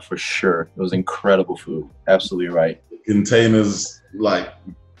after that, for sure. It was incredible food. Absolutely right. Containers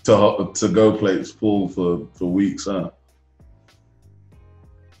to go plates full for weeks, huh?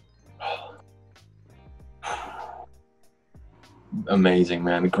 Amazing,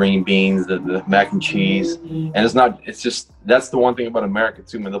 man. The green beans, the mac and cheese, and that's the one thing about America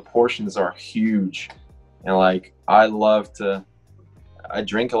too, man. The portions are huge, and I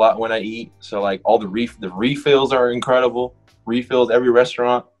drink a lot when I eat, so all the refills are incredible. Refills, every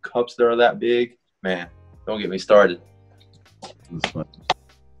restaurant, cups that are that big, man. Don't get me started. That's fine.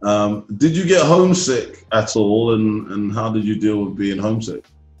 Did you get homesick at all, and how did you deal with being homesick?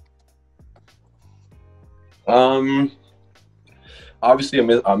 Obviously,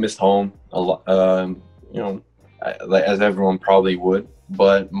 I missed home a lot. As everyone probably would,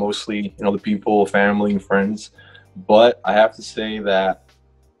 but mostly, the people, family, and friends. But I have to say that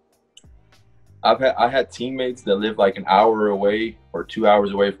I had teammates that lived an hour away or 2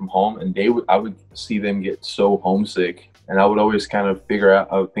 hours away from home, and I would see them get so homesick, and I would always kind of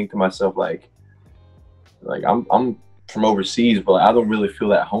I would think to myself I'm from overseas, but I don't really feel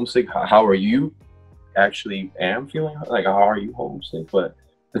that homesick. How are you? Actually am feeling how are you homesick? But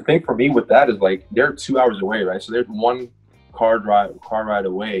the thing for me with that is they're 2 hours away, right? So there's one car ride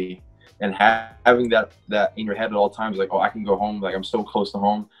away, and having that in your head at all times, I can go home, I'm so close to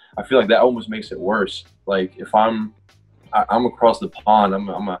home. I feel that almost makes it worse. If I'm across the pond, I'm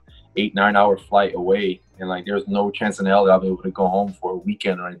a 8-9 hour flight away, and there's no chance in hell that I'll be able to go home for a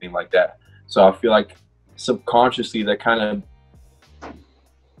weekend or anything like that. So I feel subconsciously that kind of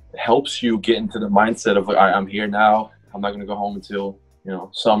helps you get into the mindset of I'm here now. I'm not going to go home until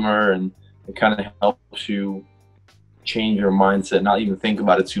summer, and it kind of helps you change your mindset, not even think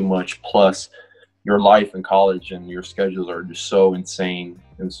about it too much. Plus, your life in college and your schedules are just so insane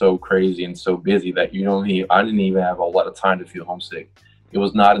and so crazy and so busy that I didn't even have a lot of time to feel homesick. It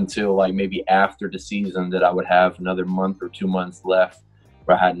was not until maybe after the season that I would have another month or 2 months left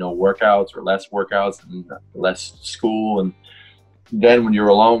where I had no workouts or less workouts and less school, and then when you're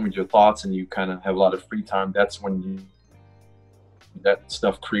alone with your thoughts and you kind of have a lot of free time, that's when that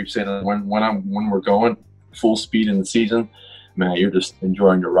stuff creeps in. And when we're going full speed in the season, man, you're just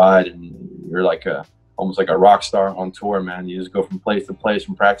enjoying the ride, and you're like almost like a rock star on tour, man. You just go from place to place,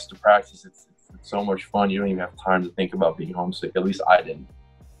 from practice to practice. It's so much fun. You don't even have time to think about being homesick. At least I didn't.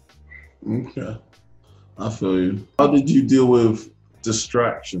 Okay, I feel you. How did you deal with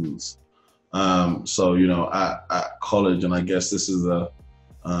distractions? So, you know, at college, and I guess this is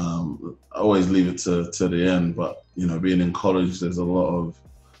I always leave it to the end, but, you know, being in college, there's a lot of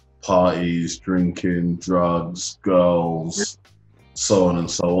parties, drinking, drugs, girls, so on and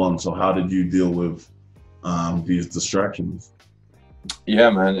so on. So how did you deal with these distractions? Yeah,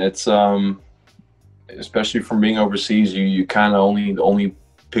 man, it's especially from being overseas, you kind of the only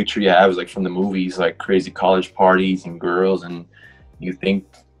picture you have is like from the movies, like crazy college parties and girls, and you think,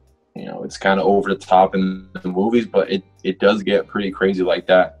 you know, it's kind of over the top in the movies, but it does get pretty crazy like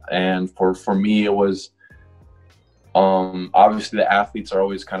that. And for me, it was obviously the athletes are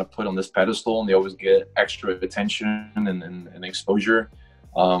always kind of put on this pedestal, and they always get extra attention and exposure.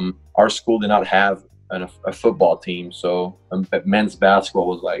 Our school did not have a football team, so men's basketball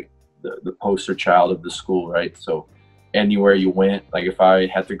was like the poster child of the school, right? So anywhere you went, like if I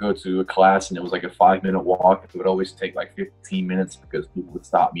had to go to a class and it was like a 5-minute walk, it would always take like 15 minutes because people would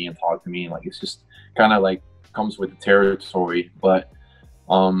stop me and talk to me. And like, it's just kind of like comes with the territory, but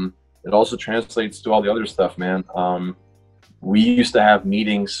it also translates to all the other stuff, man. We used to have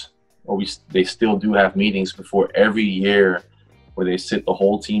meetings, or they still do have meetings before every year, where they sit the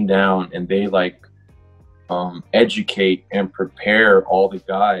whole team down and they like educate and prepare all the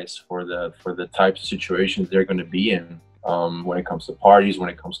guys for the types of situations they're going to be in, when it comes to parties, when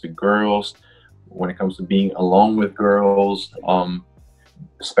it comes to girls, when it comes to being alone with girls,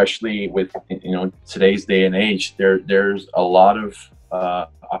 especially with, you know, today's day and age. There's a lot of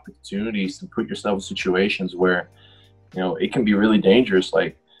opportunities to put yourself in situations where, you know, it can be really dangerous.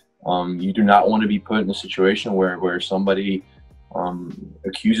 Like you do not want to be put in a situation where somebody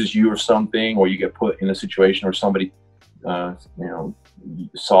accuses you of something, or you get put in a situation where somebody you know,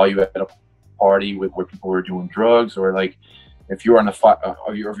 saw you at a party where people were doing drugs, or like if you're on a fight,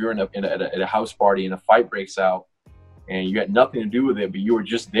 or if you're at a house party and a fight breaks out and you had nothing to do with it, but you were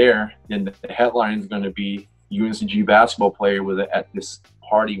just there, then the headline is going to be UNCG basketball player was at this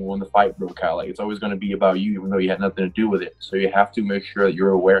party when the fight broke out. Like, it's always going to be about you, even though you had nothing to do with it. So you have to make sure that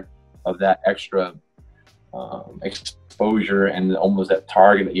you're aware of that extra exposure and almost that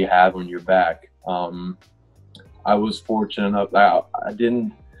target that you have on your back. I was fortunate enough that I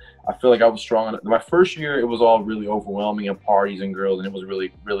feel like I was strong enough. My first year, it was all really overwhelming and parties and girls, and it was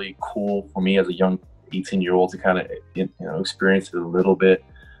really, really cool for me as a young 18-year-old to kind of, you know, experience it a little bit.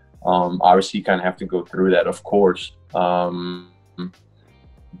 Obviously, you kind of have to go through that, of course.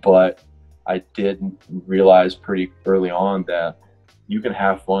 But I did realize pretty early on that you can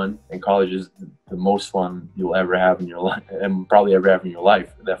have fun, and college is the most fun you'll ever have in your life, and probably ever have in your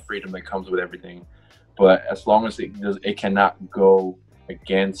life. That freedom that comes with everything. But as long as it cannot go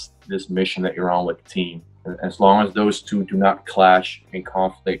against this mission that you're on with the team. And as long as those two do not clash in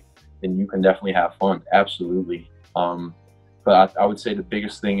conflict, then you can definitely have fun. Absolutely. But I would say the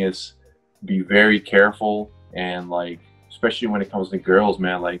biggest thing is be very careful, and like, especially when it comes to girls,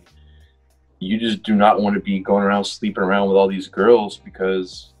 man, like, you just do not want to be going around sleeping around with all these girls,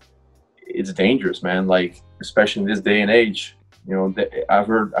 because it's dangerous, man. Like, especially in this day and age, you know,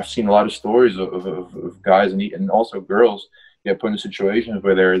 I've seen a lot of stories of guys and also girls get put in situations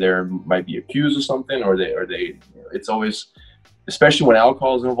where they might be accused of something, or they you know, it's always, especially when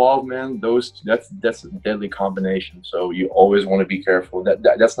alcohol is involved, man, that's a deadly combination. So you always want to be careful.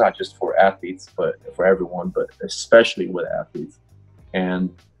 That's not just for athletes, but for everyone, but especially with athletes. And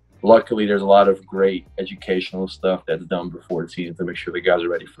luckily, there's a lot of great educational stuff that's done before the season to make sure the guys are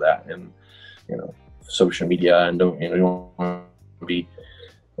ready for that. And, you know, social media, and you don't want to be,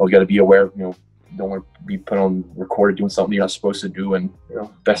 well, you got to be aware, you know, don't want to be put on recorded doing something you're not supposed to do. And, you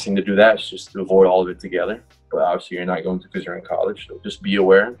know, best thing to do that is just to avoid all of it together. But obviously you're not going to, because you're in college. So just be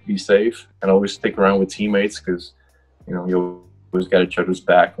aware, be safe, and always stick around with teammates, because, you know, you always got each other's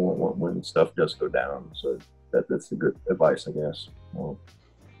back when stuff does go down. So that's a good advice, I guess. Well,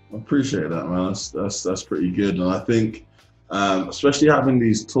 I appreciate that, man. That's pretty good. And I think, especially having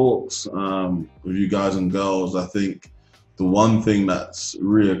these talks with you guys and girls, I think the one thing that's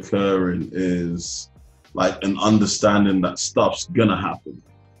reoccurring is like an understanding that stuff's gonna happen.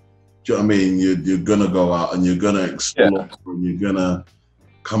 Do you know what I mean? You're gonna go out and you're gonna explore, yeah, and you're gonna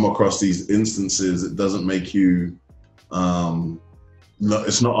come across these instances. It doesn't make you,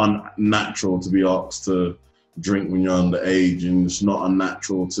 it's not unnatural to be asked to drink when you're underage, and it's not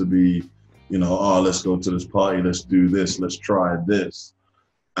unnatural to be, you know, oh, let's go to this party, let's do this, let's try this.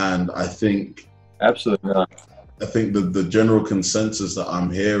 And I think absolutely not. I think the general consensus that I'm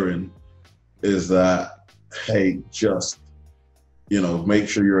hearing is that, hey, just, make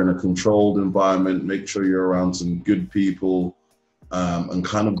sure you're in a controlled environment, make sure you're around some good people, and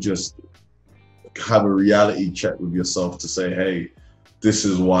kind of just have a reality check with yourself to say, hey, this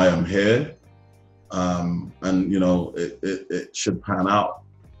is why I'm here. And, it should pan out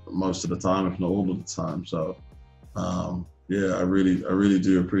most of the time, if not all of the time. So, yeah, I really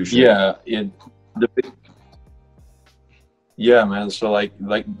do appreciate it. Yeah, man. So like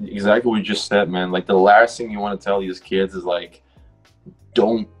exactly what you just said, man. Like the last thing you want to tell these kids is like,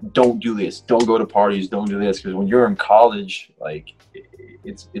 don't do this. Don't go to parties. Don't do this. Because when you're in college, like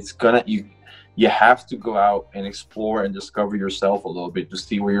it's gonna, you have to go out and explore and discover yourself a little bit, to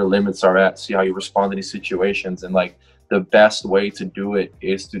see where your limits are at, see how you respond to these situations. And like the best way to do it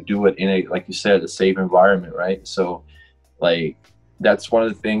is to do it in a, like you said, a safe environment, right? So like that's one of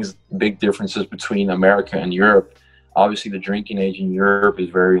the things, big differences between America and Europe. Obviously the drinking age in Europe is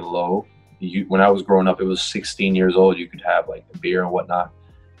very low. When I was growing up, it was 16 years old, you could have like a beer and whatnot.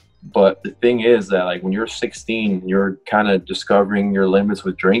 But the thing is that like when you're 16, you're kind of discovering your limits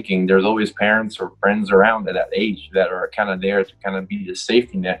with drinking. There's always parents or friends around at that age that are kind of there to kind of be the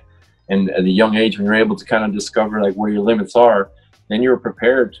safety net. And at a young age, when you're able to kind of discover like where your limits are, then you're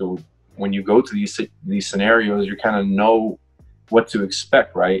prepared to, when you go to these scenarios, you kind of know what to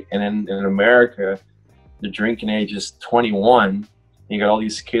expect, right? And then in America, the drinking age is 21. You got all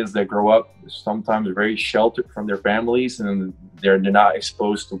these kids that grow up sometimes very sheltered from their families, and they're not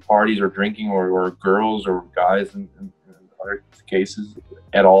exposed to parties or drinking or girls or guys in other cases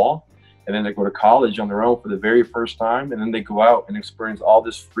at all. And then they go to college on their own for the very first time, and then they go out and experience all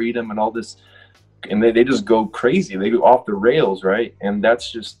this freedom and all this, and they just go crazy. They go off the rails, right? And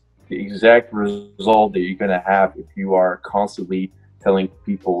that's just the exact result that you're going to have if you are constantly telling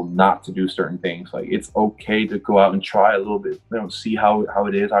people not to do certain things. Like it's okay to go out and try a little bit, see how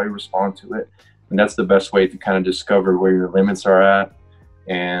it is, how you respond to it. And that's the best way to kind of discover where your limits are at.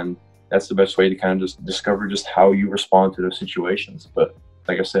 And that's the best way to kind of just discover just how you respond to those situations. But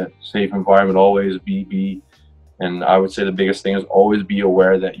like I said, safe environment, always be, and I would say the biggest thing is always be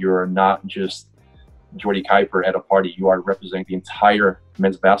aware that you're not just Jordy Kuiper at a party. You are representing the entire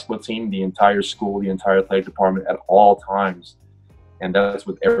men's basketball team, the entire school, the entire athletic department at all times. And that's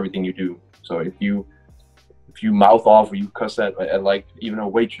with everything you do. So if you mouth off or you cuss at like even a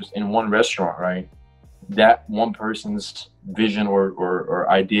waitress in one restaurant, right? That one person's vision or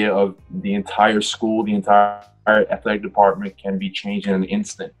idea of the entire school, the entire athletic department can be changed in an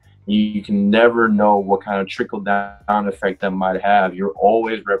instant. You can never know what kind of trickle down effect that might have. You're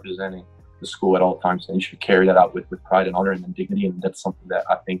always representing the school at all times, and you should carry that out with pride and honor and dignity. And that's something that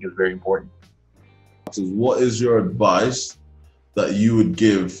I think is very important. What is your advice that you would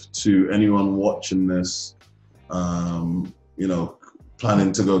give to anyone watching this, planning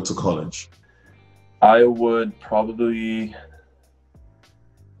to go to college? I would probably,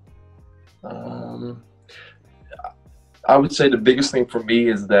 I would say the biggest thing for me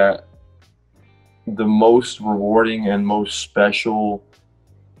is that the most rewarding and most special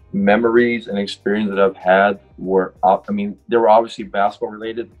memories and experience that I've had were, they were obviously basketball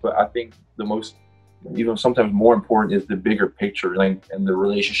related, but I think the most, even sometimes more important, is the bigger picture, like, and the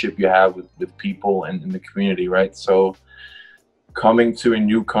relationship you have with people and in the community, right? So coming to a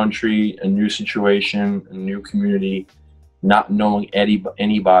new country, a new situation, a new community, not knowing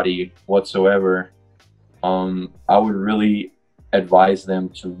anybody whatsoever, I would really advise them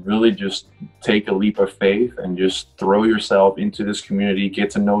to really just take a leap of faith and just throw yourself into this community,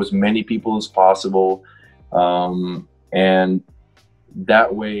 get to know as many people as possible. And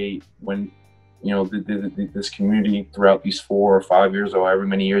that way, when this community throughout these 4 or 5 years or however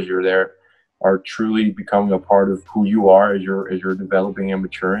many years you're there are truly becoming a part of who you are as you're developing and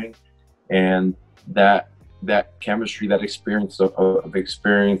maturing. And that chemistry, that experience of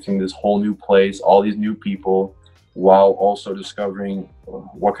experiencing this whole new place, all these new people, while also discovering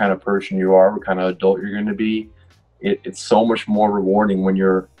what kind of person you are, what kind of adult you're going to be, it's so much more rewarding when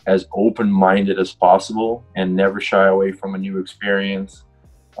you're as open-minded as possible and never shy away from a new experience,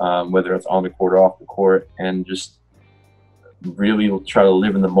 whether it's on the court or off the court, and just really try to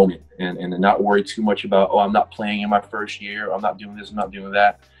live in the moment and not worry too much about, oh, I'm not playing in my first year, I'm not doing this, I'm not doing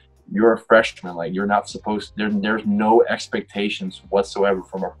that. You're a freshman, like you're not supposed to, there's no expectations whatsoever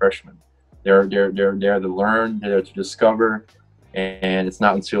from a freshman. They're there to learn, they're there to discover, and it's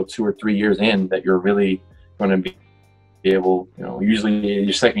not until 2 or 3 years in that you're really going to be able, usually in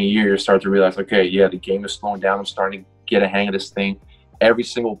your second year, you start to realize, okay, yeah, the game is slowing down, I'm starting to get a hang of this thing. Every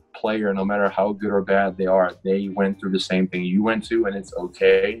single player, no matter how good or bad they are, they went through the same thing you went to, and it's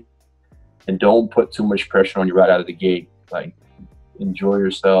okay. and don't put too much pressure on you right out of the gate. Like, enjoy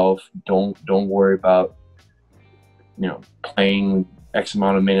yourself. Don't worry about, you know, playing X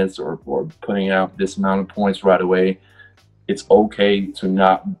amount of minutes or putting out this amount of points right away. It's okay to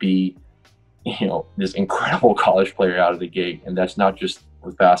not be, you know, this incredible college player out of the gate. And that's not just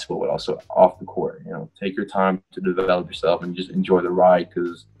with basketball, but also off the court. You know, take your time to develop yourself and just enjoy the ride.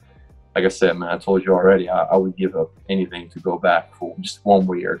 Because, like I said, man, I told you already, I would give up anything to go back for just one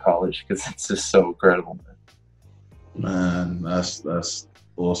more year of college, because it's just so incredible, man. Man, that's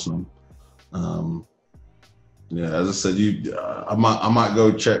awesome. Yeah, as I said, I might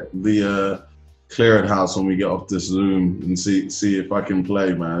go check the clearing house when we get off this Zoom and see if I can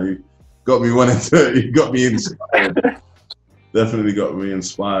play, man. You got me wanting to. You got me inspired. Definitely got me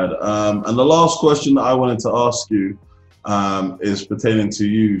inspired. And the last question that I wanted to ask you is pertaining to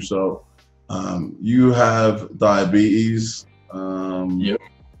you. So you have diabetes, Yep.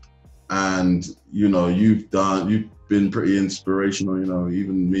 and you know you've been pretty inspirational. You know,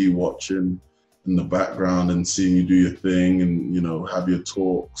 even me watching in the background and seeing you do your thing, and you know, have your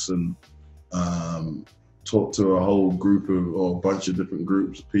talks and talk to a whole group or a bunch of different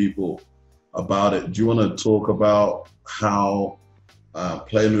groups of people about it. Do you want to talk about how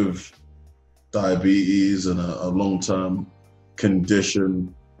playing with diabetes and a long-term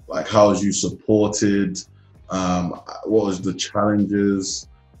condition, like how was you supported? What was the challenges?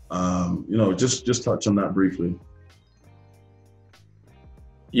 You know, just touch on that briefly.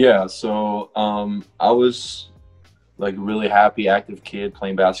 Yeah, so I was like a really happy, active kid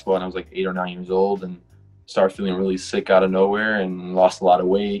playing basketball, and I was like 8 or 9 years old, and started feeling really sick out of nowhere and lost a lot of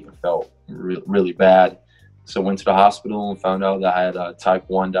weight. I felt really bad. So went to the hospital and found out that I had type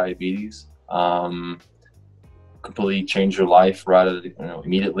 1 diabetes. Completely changed your life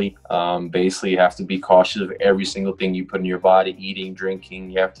immediately. Basically, you have to be cautious of every single thing you put in your body, eating, drinking.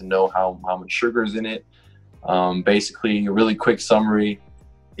 You have to know how much sugar is in it. Basically, a really quick summary.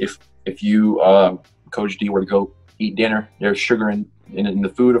 If you, Coach D, were to go eat dinner, there's sugar in the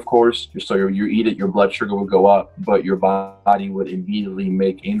food, of course. So you eat it, your blood sugar would go up, but your body would immediately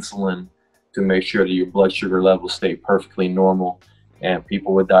make insulin to make sure that your blood sugar levels stay perfectly normal. And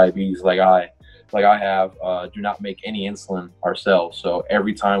people with diabetes, like I have, do not make any insulin ourselves. So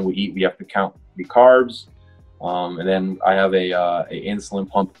every time we eat, we have to count the carbs. And then I have a insulin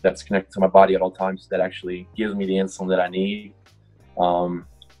pump that's connected to my body at all times that actually gives me the insulin that I need.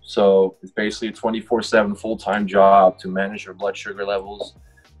 So it's basically a 24/7 full-time job to manage your blood sugar levels,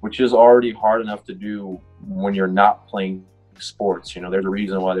 which is already hard enough to do when you're not playing sports. You know, there's a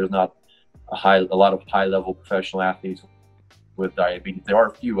reason why there's not a lot of high-level professional athletes with diabetes. There are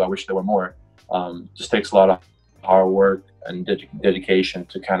a few. I wish there were more. Just takes a lot of hard work and dedication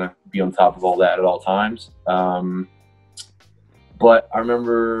to kind of be on top of all that at all times. But I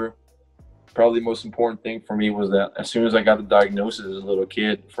remember probably the most important thing for me was that as soon as I got the diagnosis as a little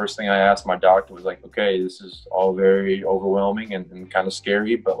kid, first thing I asked my doctor was like, okay, this is all very overwhelming and kind of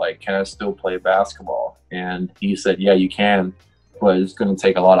scary, but like, can I still play basketball? And he said, yeah, you can, but it's going to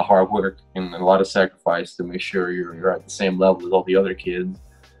take a lot of hard work and a lot of sacrifice to make sure you're at the same level as all the other kids.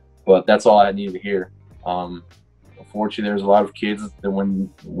 But that's all I needed to hear. Unfortunately, there's a lot of kids that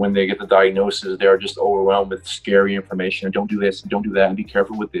when they get the diagnosis, they're just overwhelmed with scary information. Don't do this, don't do that, and be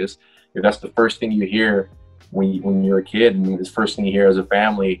careful with this. If that's the first thing you hear when you're a kid, and it's the first thing you hear as a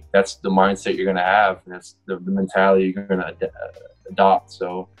family, that's the mindset you're going to have. And that's the mentality you're going to adopt.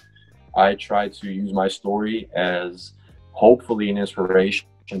 So I try to use my story as hopefully an inspiration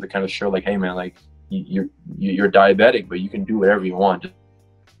to kind of show, like, hey, man, like you're diabetic, but you can do whatever you want. It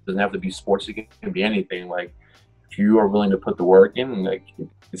doesn't have to be sports. It can be anything. Like, if you are willing to put the work in, like,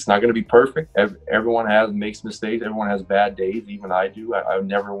 it's not going to be perfect. Everyone makes mistakes. Everyone has bad days. Even I do. I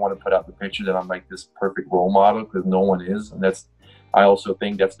never want to put out the picture that I'm like this perfect role model, because no one is. And I also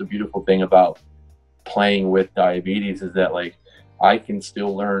think that's the beautiful thing about playing with diabetes, is that, like, I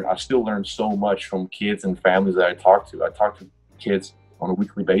still learn so much from kids and families that I talk to. I talk to kids on a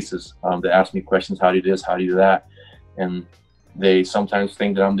weekly basis that ask me questions. How do you do this? How do you do that? And they sometimes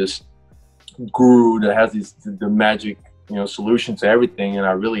think that I'm this guru that has the magic, solution to everything, and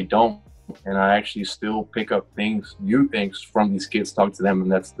I really don't. And I actually still pick up new things from these kids, talk to them,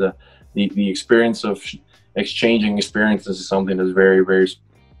 and that's the experience of exchanging experiences is something that's very, very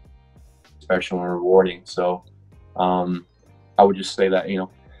special and rewarding. So I would just say that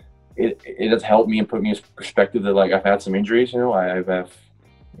it has helped me and put me in perspective that, like, I've had some injuries. I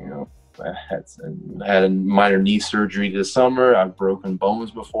had a minor knee surgery this summer. I've broken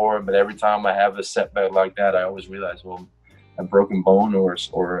bones before, but every time I have a setback like that, I always realize, well, a broken bone or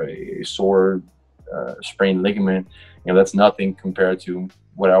a sore sprained ligament, that's nothing compared to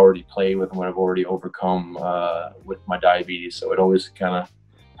what I already played with and what I've already overcome with my diabetes. So it always kind of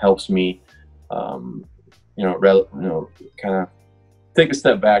helps me, kind of take a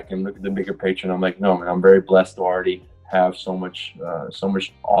step back and look at the bigger picture. And I'm like, no, man, I'm very blessed to already have so much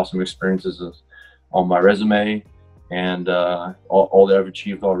awesome experiences on my resume, and all that I've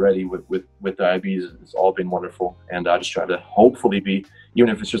achieved already with diabetes. It's all been wonderful, and I just try to hopefully be, even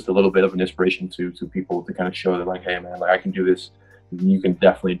if it's just a little bit of an inspiration to people, to kind of show them like, hey man, like I can do this. You can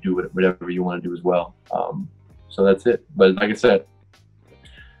definitely do whatever you want to do as well. So that's it. But like I said,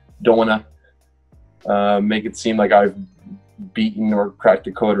 don't want to make it seem like I've beaten or cracked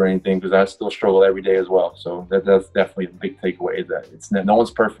the code or anything, because I still struggle every day as well. So that's definitely a big takeaway, that it's no one's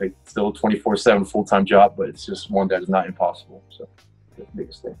perfect. It's still a 24/7 full-time job, but it's just one that is not impossible. So that's the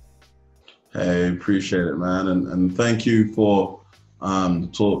biggest thing. Hey, appreciate it, man, and thank you for the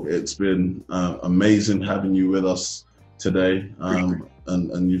talk. It's been amazing having you with us today,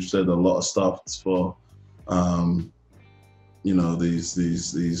 and you've said a lot of stuff for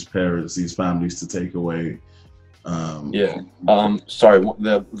these parents, these families to take away. Sorry,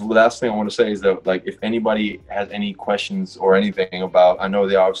 the last thing I want to say is that, like, if anybody has any questions or anything about, I know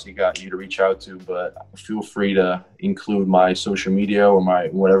they obviously got you to reach out to, but feel free to include my social media or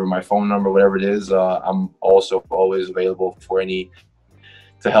my phone number, whatever it is. I'm also always available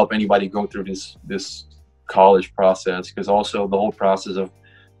to help anybody go through this college process, because also the whole process of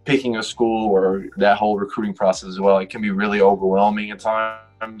picking a school, or that whole recruiting process as well, it can be really overwhelming at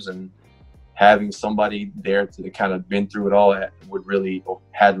times, and having somebody there to kind of been through it all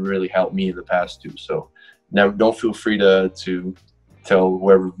had really helped me in the past too. So now don't feel free to tell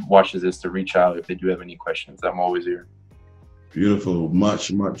whoever watches this to reach out if they do have any questions. I'm always here. Beautiful. Much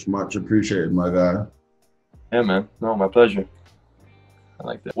appreciated, my guy. Yeah, man. No, my pleasure. I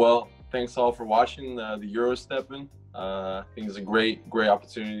like that. Well, thanks all for watching the EuroStepping. I think it's a great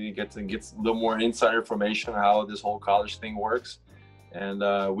opportunity to get a little more insider information on how this whole college thing works. And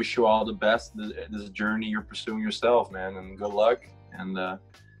wish you all the best. This journey you're pursuing yourself, man, and good luck, and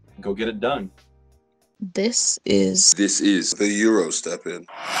go get it done. This is the EuroStepping.